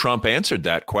good Trump answered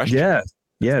that question. Yeah.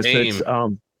 So it's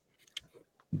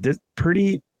this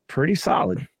pretty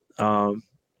solid.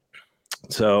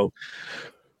 So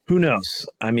who knows?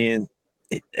 I mean,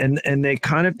 and they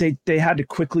kind of they had to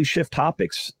quickly shift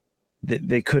topics.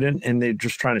 They couldn't, and they're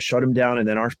just trying to shut him down. And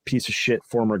then our piece of shit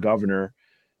former governor,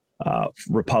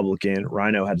 Republican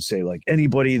Rhino, had to say, like,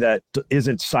 anybody that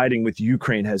isn't siding with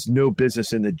Ukraine has no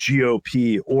business in the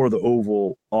GOP or the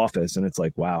Oval Office. And it's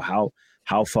like, wow,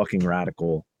 how fucking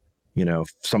radical.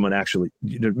 Someone actually,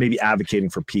 maybe advocating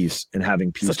for peace and having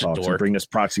peace talks and bring this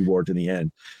proxy war to the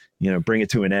end, bring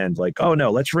it to an end. Like, oh no,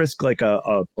 let's risk like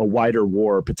a wider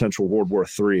war, potential World War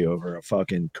III over a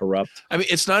fucking corrupt. I mean,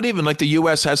 it's not even like the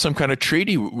U.S. has some kind of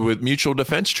treaty with mutual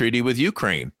defense treaty with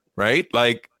Ukraine, right?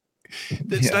 Like,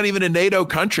 it's not even a NATO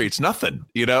country. It's nothing,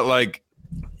 like.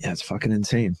 Yeah, it's fucking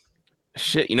insane.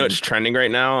 Shit, it's trending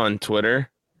right now on Twitter.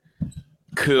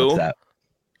 Coup.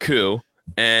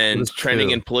 And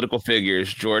trending in political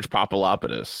figures, George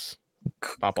Papadopoulos.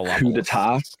 Coup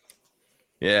d'etat?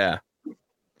 Yeah.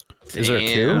 Is there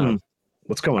a coup?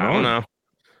 What's going on? I don't know.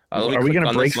 Are we going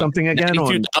to break something again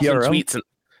on PRL?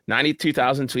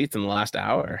 92,000 tweets in the last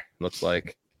hour, looks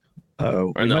like.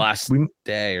 Or in the last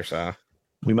day or so.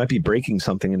 We might be breaking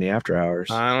something in the after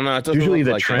hours. I don't know. It usually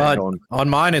the like trend on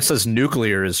mine, it says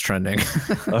nuclear is trending.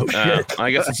 Oh, shit.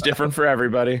 I guess it's different for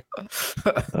everybody.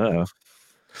 Oh.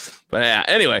 But yeah,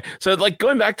 anyway, so like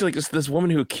going back to like this woman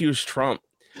who accused Trump,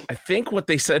 I think what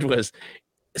they said was,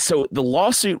 so the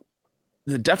lawsuit,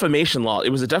 the defamation law, it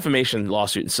was a defamation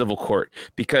lawsuit in civil court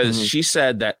because she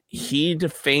said that he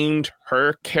defamed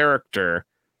her character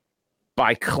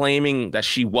by claiming that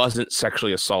she wasn't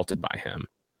sexually assaulted by him.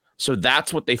 So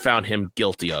that's what they found him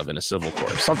guilty of in a civil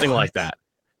court, something like that.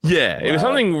 Yeah, it was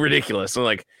something ridiculous. I'm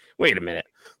like, wait a minute,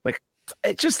 like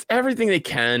it just everything they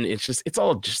can. It's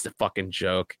all just a fucking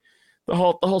joke. The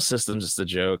whole system's just a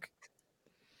joke.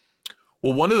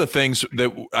 Well, one of the things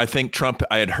that I think Trump,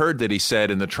 I had heard that he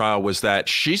said in the trial was that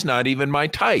she's not even my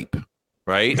type,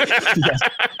 right?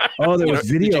 Oh, there was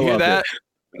video did you hear of that? it.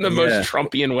 The most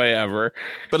Trumpian way ever.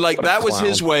 But like What a that was clown.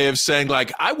 his way of saying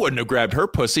like, I wouldn't have grabbed her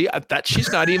pussy. That she's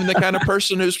not even the kind of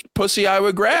person whose pussy I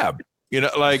would grab. You know,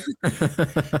 like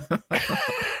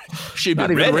she'd be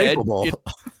Not even redhead, rapeable.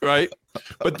 right?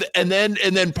 But and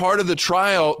then part of the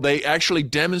trial, they actually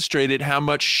demonstrated how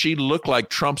much she looked like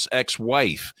Trump's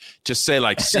ex-wife to say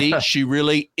like, see, she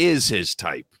really is his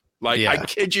type. Like, I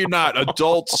kid you not,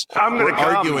 adults were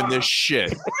arguing this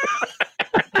shit.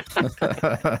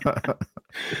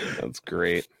 That's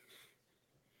great.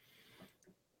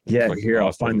 Yeah, here,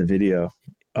 I'll find the video.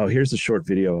 Oh, here's the short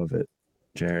video of it,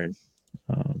 Jared.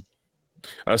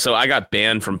 So I got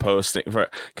banned from posting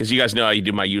because you guys know I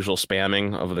do my usual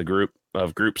spamming of the groups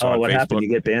on what Facebook. happened? You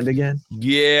get banned again?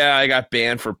 Yeah, I got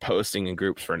banned for posting in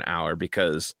groups for an hour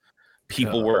because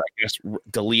people were, I guess,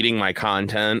 deleting my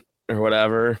content or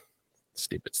whatever.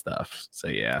 Stupid stuff. So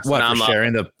yeah. So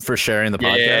What, for sharing the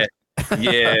podcast?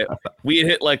 Yeah. We had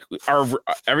hit like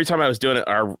every time I was doing it,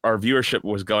 our viewership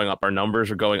was going up. Our numbers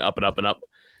are going up and up and up.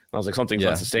 I was like, something's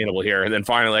unsustainable here. And then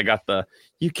finally I got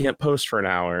you can't post for an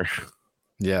hour.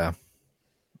 Yeah.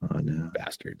 Oh no.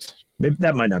 Bastards. Maybe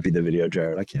that might not be the video,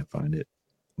 Jared. I can't find it.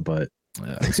 But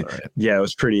yeah, that's all right. Yeah, it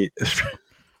was pretty.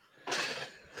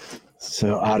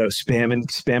 So auto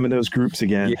spamming those groups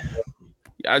again. Yeah.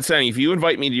 I'd say if you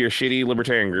invite me to your shitty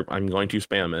libertarian group, I'm going to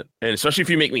spam it. And especially if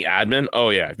you make me admin. Oh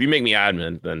yeah. If you make me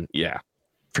admin, then yeah.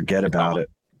 Forget about it.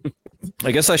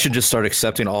 I guess I should just start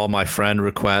accepting all my friend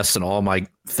requests and all my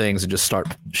things and just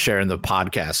start sharing the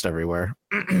podcast everywhere.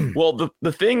 Well,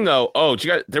 the thing though,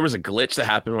 there was a glitch that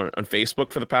happened on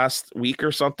Facebook for the past week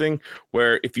or something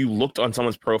where if you looked on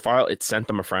someone's profile, it sent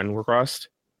them a friend request.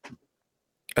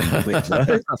 Wait,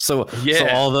 what? So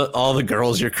all the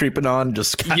girls you're creeping on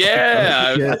just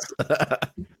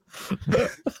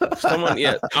someone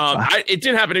it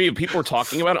didn't happen to me, but people were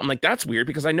talking about it. I'm like, that's weird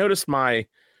because I noticed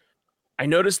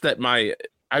that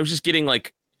I was just getting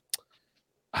like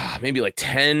maybe like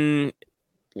 10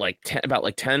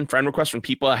 friend requests from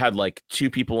people I had like 2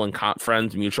 people in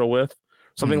friends mutual with,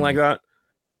 something like that.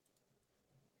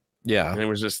 Yeah. And it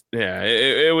was just,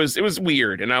 it was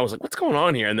weird. And I was like, what's going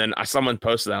on here? And then someone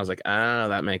posted that. I was like,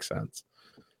 that makes sense.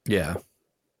 Yeah.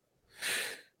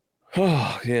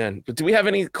 Oh, yeah. But do we have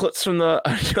any clips from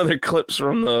other clips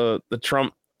from the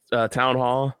Trump town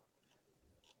hall?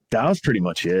 That was pretty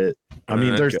much it. I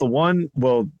mean, there's the one, I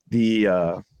want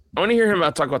to hear him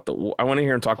talk about the war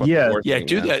thing,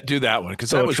 do that one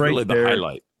because that was really the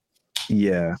highlight.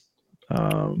 Yeah.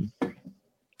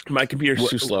 My computer's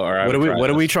too slow. All right, what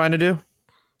are we trying to do?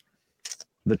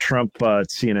 The Trump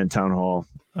CNN town hall.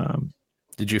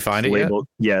 Did you find it labeled?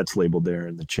 Yeah, it's labeled there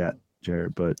in the chat,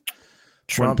 Jared. But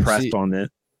Trump pressed on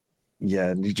it.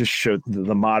 Yeah, and he just showed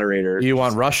the moderator. Do you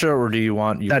want Russia or do you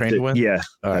want Ukraine to win? Yeah,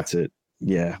 that's it.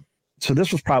 Yeah. So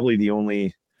this was probably the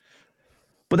only.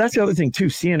 But that's the other thing too.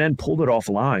 CNN pulled it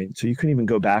offline, so you couldn't even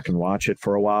go back and watch it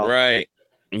for a while. Right.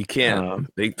 You can't.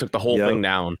 They took the whole thing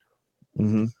down.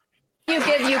 Mm-hmm. You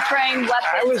give Ukraine weapons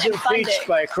I was and impeached funding.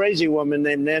 by a crazy woman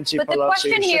named Nancy Pelosi. But the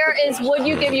question here is, would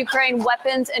you give Ukraine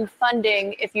weapons and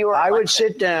funding if you were elected? I would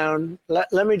sit down.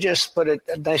 Let me just put it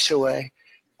a nicer way.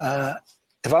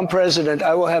 If I'm president,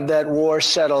 I will have that war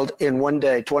settled in one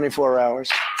day, 24 hours.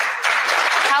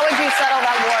 How would you settle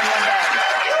that war in one day?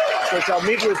 Because I'll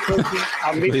meet with Putin.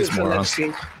 I'll meet with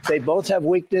Zelensky. They both have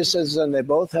weaknesses and they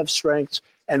both have strengths.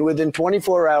 And within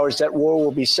 24 hours, that war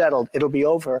will be settled. It'll be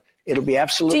over. It'll be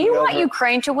absolutely over. Do you want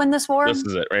Ukraine to win this war? This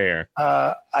is it right here.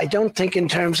 I don't think in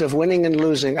terms of winning and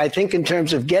losing. I think in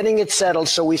terms of getting it settled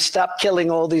so we stop killing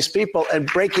all these people and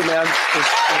breaking down this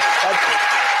country.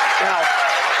 Now,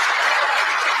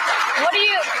 what do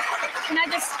you? Can I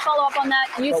just follow up on that?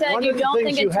 You said you don't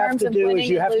think in terms of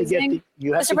winning and losing.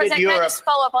 Mr. President, can I just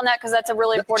follow up on that because that's a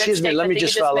really important statement that you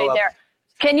just made there.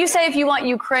 Can you say if you want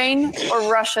Ukraine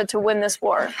or Russia to win this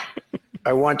war?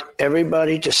 I want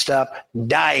everybody to stop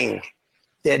dying.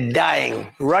 They're dying.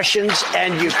 Russians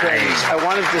and Ukrainians. I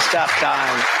want them to stop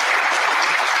dying.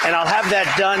 And I'll have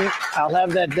that done. I'll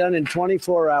have that done in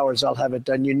 24 hours. I'll have it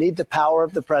done. You need the power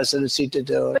of the presidency to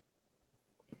do it.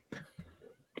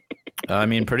 I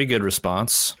mean, pretty good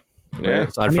response. Yeah.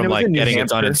 Aside from like getting it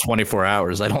done in 24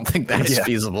 hours, I don't think that's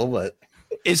feasible. But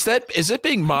is it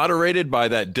being moderated by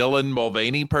that Dylan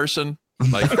Mulvaney person?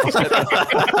 Like, is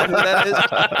that is?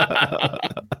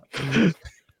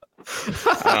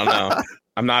 I don't know.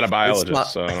 I'm not a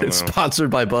biologist, so I don't know. Sponsored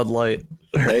by Bud Light,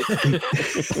 right?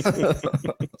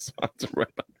 Sponsored by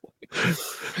Bud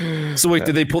Light. So wait,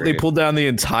 did they pull down the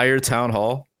entire town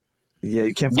hall? Yeah,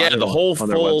 you can't. Find the whole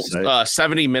full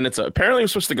 70 minutes. Apparently, it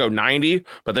was supposed to go 90,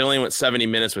 but they only went 70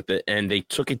 minutes with it, and they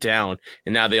took it down.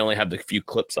 And now they only have the few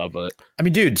clips of it. I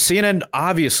mean, dude, CNN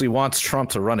obviously wants Trump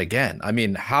to run again. I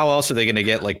mean, how else are they going to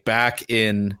get like back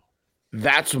in?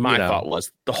 That's what my thought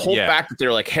was. The whole fact that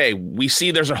they're like, hey, we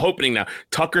see there's an opening now.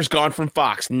 Tucker's gone from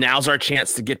Fox. Now's our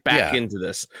chance to get back into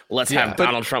this. Let's have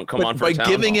Donald Trump come on for a town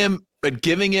hall.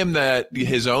 giving him that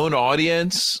his own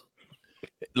audience.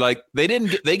 Like they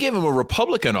gave him a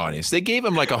Republican audience. They gave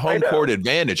him like a home court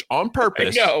advantage on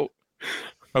purpose. I know.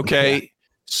 Okay. Yeah.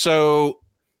 So,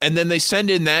 and then they send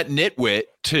in that nitwit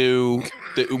to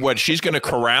what she's going to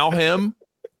corral him.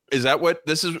 Is that what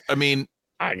this is? I mean,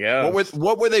 I guess.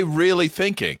 What were they really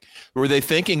thinking? Were they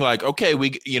thinking like, okay,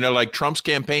 like Trump's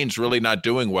campaign's really not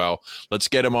doing well. Let's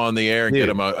get him on the air and get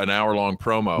him an hour-long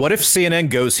promo. What if CNN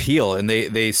goes heel and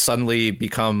they suddenly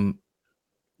become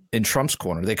in Trump's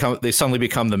corner? They suddenly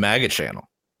become the MAGA channel.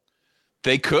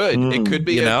 They could. It could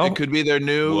be. It could be their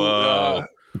new.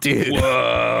 Dude.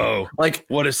 Whoa. Like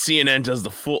what if CNN does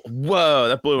the full? Whoa,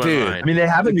 that blew my mind. I mean, they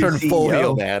have a new CEO, full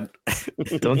heel, man.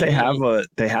 Don't they have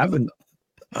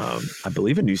I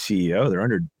believe a new CEO. They're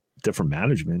under different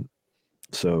management.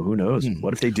 So who knows?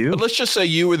 What if they do? But let's just say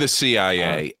you were the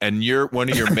CIA and you're one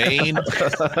of your main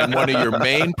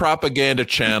propaganda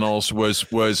channels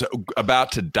was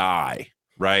about to die.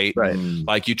 Right.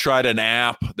 Like you tried an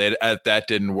app that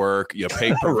didn't work. You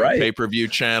pay-per-view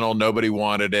channel. Nobody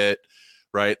wanted it.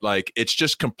 Right. Like it's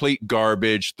just complete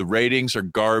garbage. The ratings are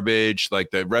garbage.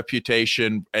 Like the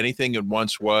reputation, anything it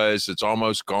once was, it's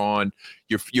almost gone.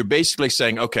 You're basically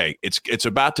saying, okay, it's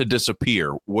about to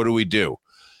disappear. What do we do?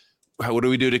 What do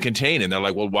we do to contain it? And they're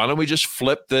like, well, why don't we just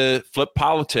flip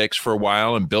politics for a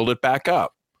while and build it back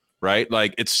up? Right.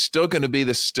 Like it's still going to be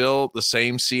the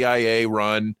same CIA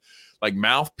run like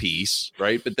mouthpiece.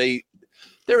 Right. But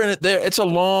they're in it there. It's a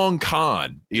long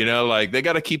con, like they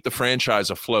got to keep the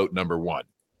franchise afloat. Number one.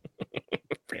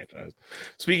 Franchise.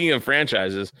 Speaking of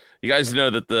franchises, you guys know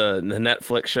that the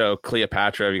Netflix show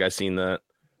Cleopatra, have you guys seen that?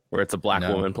 Where it's a black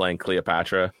woman playing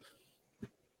Cleopatra.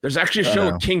 There's actually a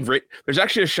show there's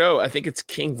actually a show, I think it's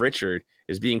King Richard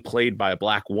is being played by a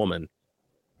black woman,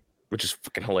 which is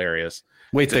fucking hilarious.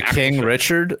 Wait, the King show.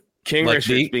 Richard? King like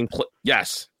Richard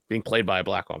being played by a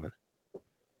black woman.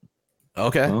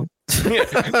 Okay. Well.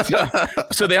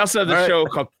 So they also have the show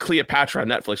called Cleopatra on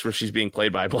Netflix where she's being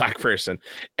played by a black person.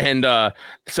 And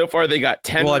so far they got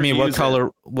 10 Well, I mean, what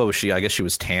color? What was she? I guess she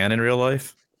was tan in real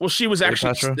life. Well, she was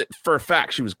actually, for a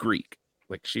fact, she was Greek.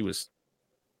 Like she was.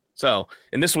 So,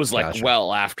 and this was like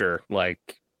well after,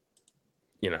 like,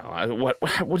 what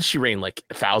did she reign? Like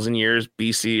 1,000 years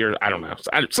BC or I don't know.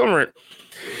 Somewhere.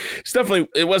 It's definitely,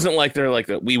 it wasn't like they're like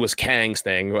the we was Kang's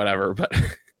thing, whatever, but.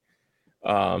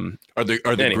 Are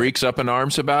the Greeks up in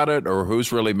arms about it, or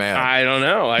who's really mad? I don't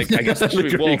know. I guess that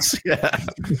should be Greeks. Yeah.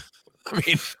 I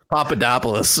mean,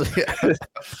 Papadopoulos.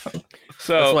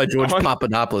 So that's why George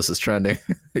Papadopoulos is trending.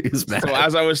 He's mad. So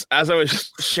as I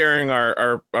was sharing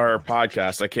our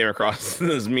podcast, I came across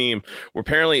this meme where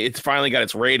apparently it's finally got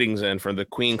its ratings in for the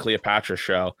Queen Cleopatra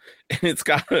show, and it's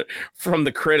got from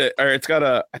the critic, or it's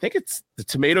got I think it's the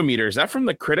tomato meter. Is that from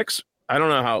the critics? I don't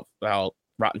know how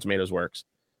Rotten Tomatoes works.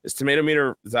 Is tomato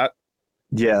meter, is that?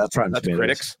 Yeah, that's right. That's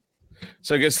critics.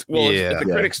 So I guess, if the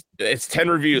critics, it's 10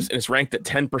 reviews and it's ranked at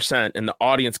 10%, and the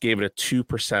audience gave it a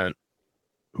 2%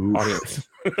 audience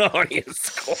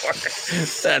score.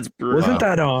 That's brutal. Wasn't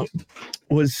that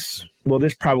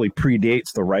this probably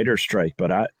predates the writer's strike,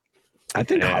 but I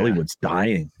think Hollywood's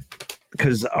dying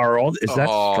because is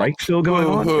that strike still going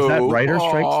on? Is that writer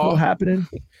strike still happening?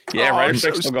 Yeah, writer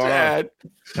strike still going on.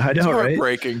 I know, right?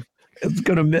 Breaking. It's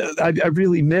gonna. I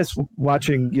really miss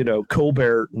watching,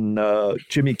 Colbert and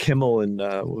Jimmy Kimmel and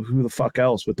who the fuck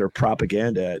else with their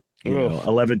propaganda at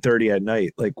 11:30 at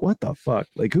night. Like, what the fuck?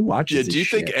 Like, who watches? Yeah, do you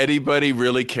think anybody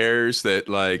really cares that?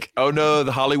 Like, oh no,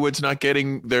 the Hollywood's not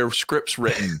getting their scripts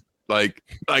written. like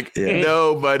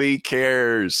nobody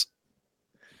cares.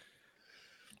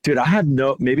 Dude,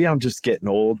 maybe I'm just getting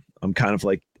old. I'm kind of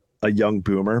like a young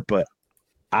boomer, but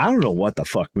I don't know what the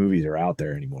fuck movies are out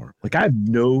there anymore. Like, I have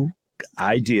no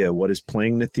idea what is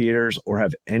playing in the theaters or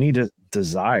have any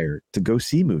desire to go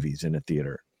see movies in a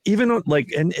theater. Even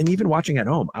like, and even watching at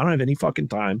home, I don't have any fucking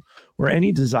time or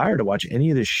any desire to watch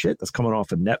any of this shit that's coming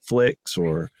off of Netflix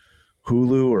or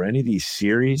Hulu or any of these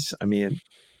series. I mean,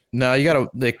 no, you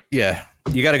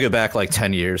gotta go back like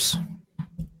 10 years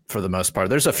for the most part.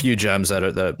 There's a few gems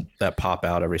that pop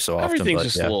out every so often. Everything's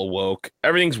just a little woke.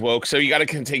 Everything's woke. So you got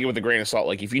to take it with a grain of salt.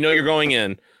 Like, if you know you're going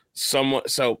in, so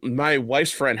my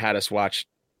wife's friend had us watch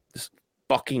this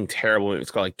fucking terrible movie.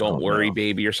 It's called like Don't Worry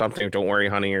Baby or something, or Don't Worry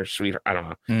Honey or Sweetheart. I don't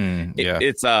know.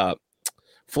 It's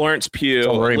Florence Pugh.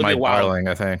 Don't Worry My Darling,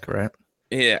 I think, right?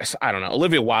 Yes, I don't know.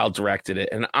 Olivia Wilde directed it,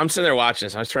 and I'm sitting there watching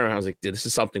this. I was turning around, I was like, dude, this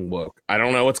is something woke. I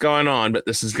don't know what's going on, but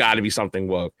this has got to be something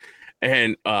woke.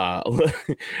 And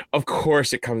of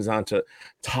course it comes down to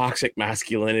toxic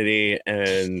masculinity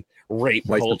and rape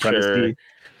culture.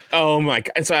 Oh my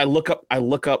God. And so I look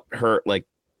up her, like,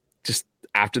 just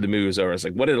after the movie was over, I was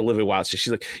like, what did Olivia Wilde say?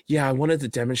 She's like, yeah, I wanted to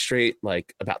demonstrate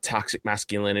like about toxic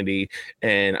masculinity.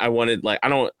 And I wanted, like, I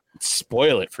don't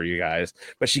spoil it for you guys,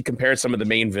 but she compared some of the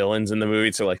main villains in the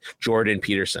movie to like Jordan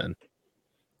Peterson.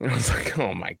 And I was like,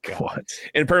 oh my God. What?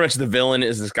 And pretty much the villain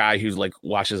is this guy who's like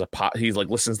watches he's like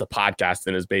listens to podcast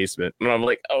in his basement. And I'm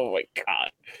like, oh my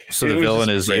God. So the villain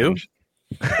is you?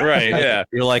 Right. Yeah.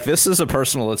 You're like, this is a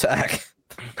personal attack.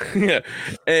 Yeah.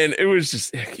 And it was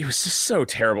just so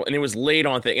terrible. And it was laid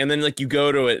on thing. And then like you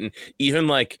go to it and even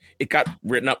like it got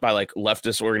written up by like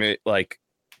leftist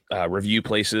review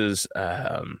places.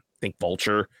 I think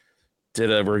Vulture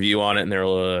did a review on it, and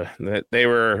they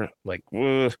were like,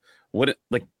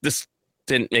 this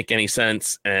didn't make any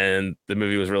sense, and the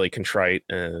movie was really contrite,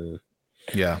 and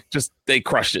just they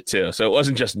crushed it too. So it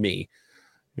wasn't just me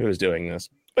who was doing this,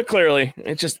 but clearly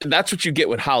that's what you get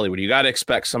with Hollywood. You got to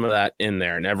expect some of that in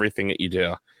there and everything that you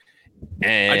do.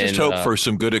 And I just hope for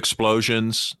some good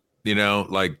explosions.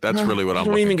 Like that's really what I'm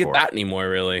looking for. I don't even get that anymore,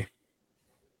 really.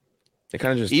 They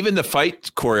kind of just even the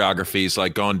fight choreography is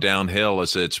like gone downhill.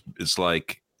 It's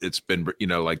like it's been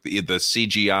like the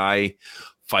CGI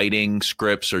fighting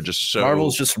scripts are just so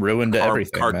Marvel's just ruined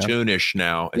everything, cartoonish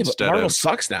now. Yeah, instead Marvel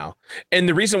sucks now, and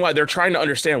the reason why they're trying to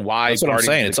understand why that's what I'm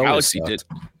saying. It's Galaxy did.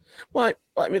 Well,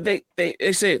 I mean, they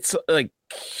say it's like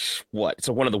what? It's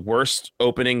one of the worst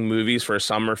opening movies for a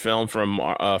summer film from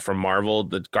Marvel,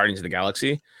 the Guardians of the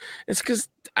Galaxy. It's because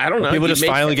I don't know. People just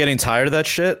finally getting tired of that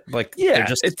shit. Like, yeah,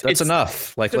 that's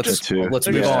enough. Like, let's move on.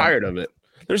 Tired of it.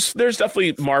 There's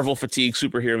definitely Marvel fatigue,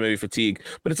 superhero movie fatigue,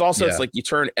 but it's also it's like you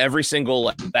turn every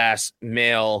single ass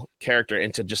male character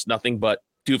into just nothing but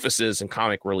doofuses and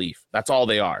comic relief. That's all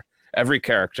they are. Every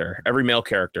male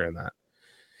character in that.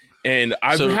 And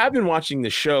I have been watching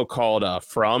this show called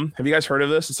From. Have you guys heard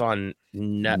of this? It's on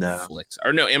Netflix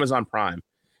or Amazon Prime.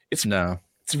 It's a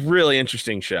really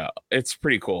interesting show. It's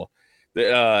pretty cool.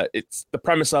 The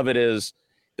premise of it is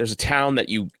there's a town that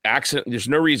there's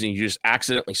no reason, you just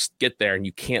accidentally get there and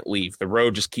you can't leave. The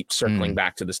road just keeps circling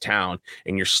back to this town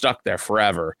and you're stuck there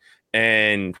forever.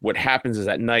 And what happens is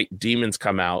at night, demons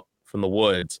come out from the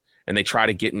woods and they try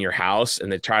to get in your house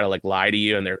and they try to like lie to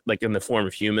you, and they're like in the form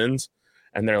of humans.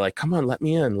 And they're like, come on, let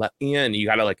me in. You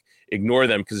got to like ignore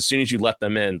them, because as soon as you let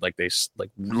them in, like they like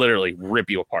literally rip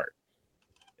you apart.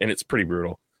 And it's pretty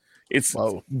brutal. It's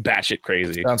batshit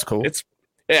crazy. Sounds cool. It's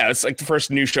like the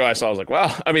first new show I saw. I was like,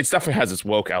 well, I mean, it definitely has its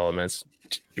woke elements.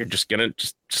 You're just going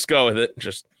to just go with it.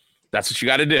 That's what you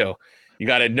got to do. You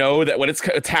got to know that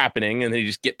it's happening, and then you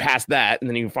just get past that, and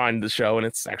then you find the show, and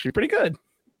it's actually pretty good.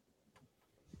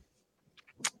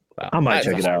 I might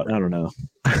check it out. I don't know.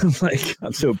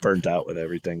 I'm so burnt out with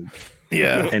everything.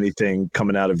 Yeah. Anything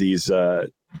coming out of these,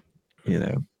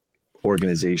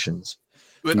 organizations.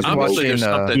 But honestly, there's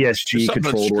something ESG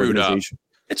controlled organization.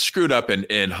 It's screwed up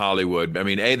in Hollywood. I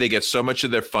mean, they get so much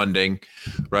of their funding,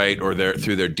 right, or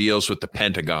through their deals with the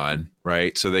Pentagon,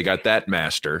 right? So they got that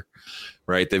master,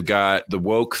 right? They've got the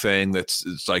woke thing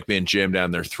it's like being jammed down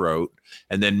their throat.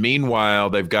 And then meanwhile,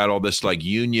 they've got all this like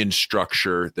union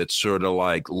structure that sort of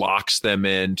like locks them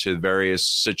into various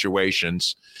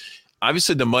situations.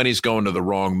 obviously the money's going to the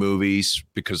wrong movies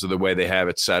because of the way they have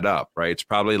it set up, right? It's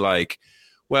probably like,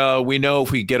 well, we know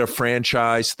if we get a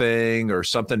franchise thing or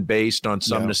something based on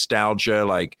some nostalgia,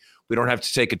 like we don't have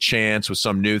to take a chance with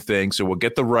some new thing. So we'll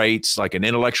get the rights, like an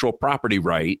intellectual property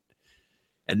right.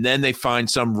 And then they find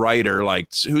some writer, like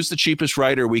who's the cheapest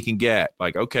writer we can get?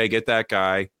 Like, okay, get that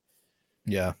guy.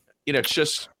 Yeah. You know,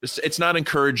 it's not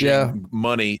encouraging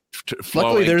money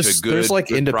flowing. Luckily, to good, there's like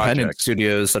good independent projects.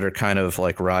 studios that are kind of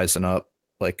like rising up,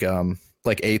 like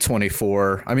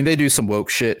A24. I mean, they do some woke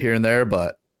shit here and there,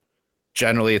 but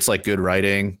generally it's like good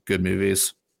writing, good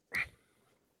movies.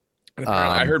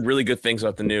 I heard really good things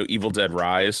about the new Evil Dead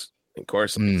Rise. Of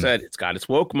course, like I said, it's got its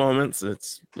woke moments. It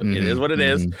is what it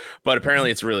is, but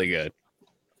apparently it's really good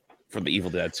for the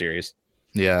Evil Dead series.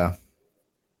 Yeah.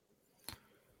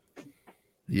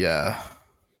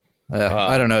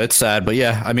 I don't know. It's sad, but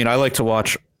yeah. I mean, I like to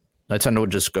watch. I tend to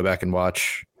just go back and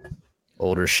watch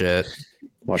older shit.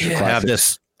 Watch the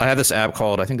classics. I have this app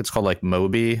called, I think it's called like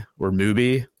Mobi or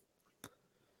Mubi,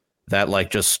 that like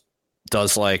just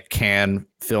does like Cannes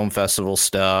Film Festival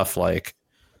stuff, like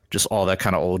just all that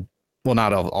kind of old. Well,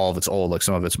 not all of it's old, like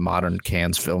some of it's modern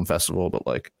Cannes Film Festival, but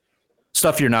like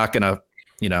stuff you're not gonna,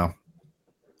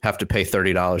 have to pay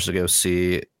 $30 to go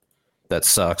see. That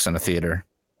sucks in a theater.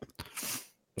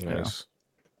 Nice.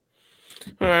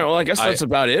 All right. Well, I guess that's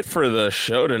about it for the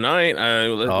show tonight.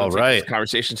 Let's take this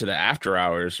conversation to the after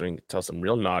hours. We can tell some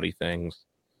real naughty things.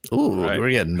 Ooh,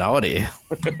 we're getting naughty.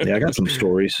 Yeah, I got some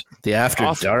stories. The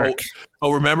after dark.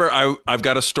 Oh, remember, I've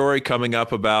got a story coming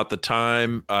up about the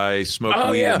time I smoked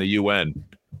weed in the UN.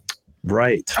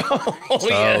 Right.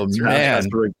 Oh man.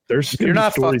 There's if you're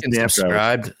not fucking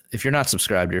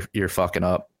subscribed, you're fucking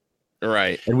up.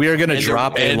 Right. And we are going to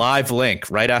drop a live link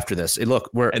right after this. Look,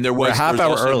 we're a half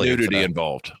hour early. Nudity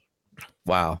involved.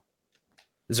 Wow.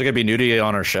 Is there going to be nudity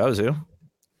on our show too?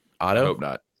 Otto? I hope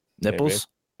not. Nipples?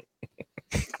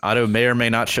 Otto may or may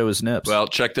not show his nips. Well,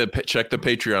 check the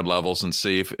Patreon levels and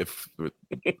see if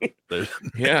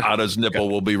Otto's nipple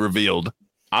will be revealed.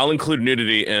 I'll include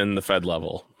nudity in the Fed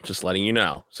level, just letting you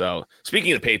know. So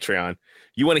speaking of Patreon,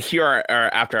 you want to hear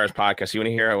our After Hours podcast. You want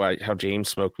to hear how James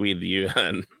smoked weed at the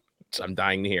UN. I'm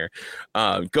dying to hear.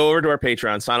 Go over to our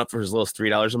Patreon, sign up for as little as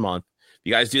 $3 a month. If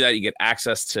you guys do that, you get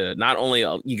access to not only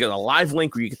you get a live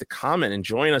link where you get to comment and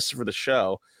join us for the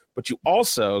show, but you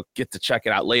also get to check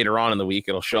it out later on in the week.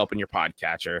 It'll show up in your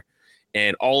podcatcher,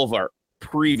 and all of our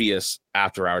previous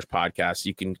After Hours podcasts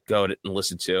you can go and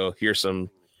listen to. Here's some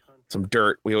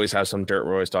dirt. We always have some dirt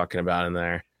we're always talking about in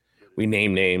there. We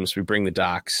name names. We bring the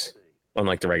docs,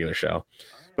 unlike the regular show.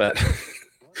 But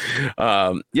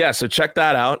so check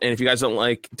that out. And if you guys don't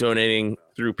like donating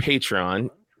through Patreon,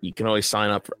 you can always sign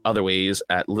up for other ways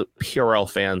at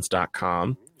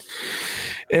PRLfans.com.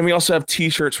 And we also have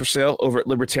t-shirts for sale over at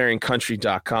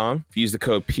libertariancountry.com. If you use the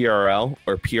code PRL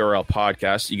or PRL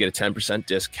podcast, you get a 10%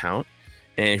 discount.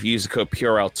 And if you use the code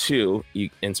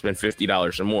PRL2 and spend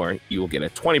 $50 or more, you will get a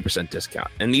 20% discount.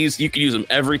 And these, you can use them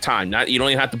every time. You don't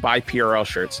even have to buy PRL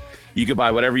shirts. You can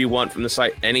buy whatever you want from the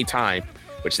site anytime,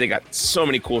 which they got so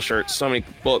many cool shirts, so many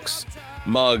books,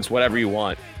 mugs, whatever you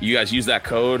want. You guys use that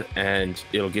code and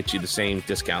it'll get you the same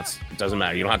discounts. It doesn't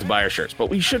matter. You don't have to buy our shirts, but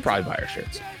we should probably buy our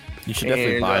shirts. You should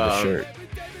definitely buy the shirt.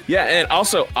 Yeah, and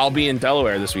also I'll be in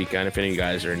Delaware this weekend if any of you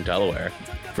guys are in Delaware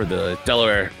for the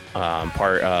Delaware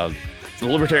part of the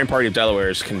Libertarian Party of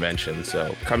Delaware's convention.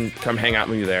 So come hang out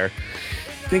with me there.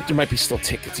 I think there might be still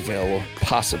tickets available,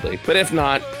 possibly. But if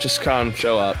not, just come,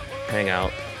 show up, hang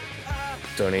out,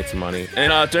 donate some money,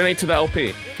 and donate to the LP.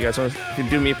 If you guys want to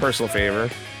do me a personal favor,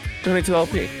 donate to the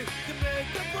LP.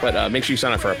 But make sure you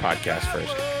sign up for our podcast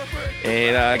first.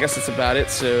 And I guess that's about it.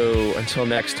 So until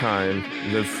next time,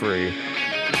 live free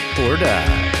or die.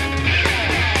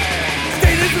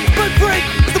 Status and footprint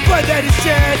is the blood that is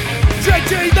shed.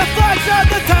 Drenching the flags on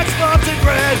the tax bombs in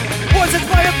red. Poisons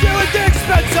by a few at the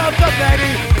expense of the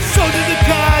many. Sold to the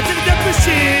gods in a death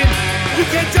machine. You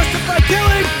can't justify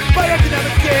killing by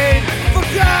economic gain. For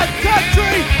God,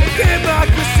 country, and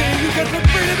democracy. You can put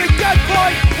freedom at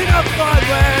gunpoint in a foreign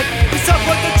land.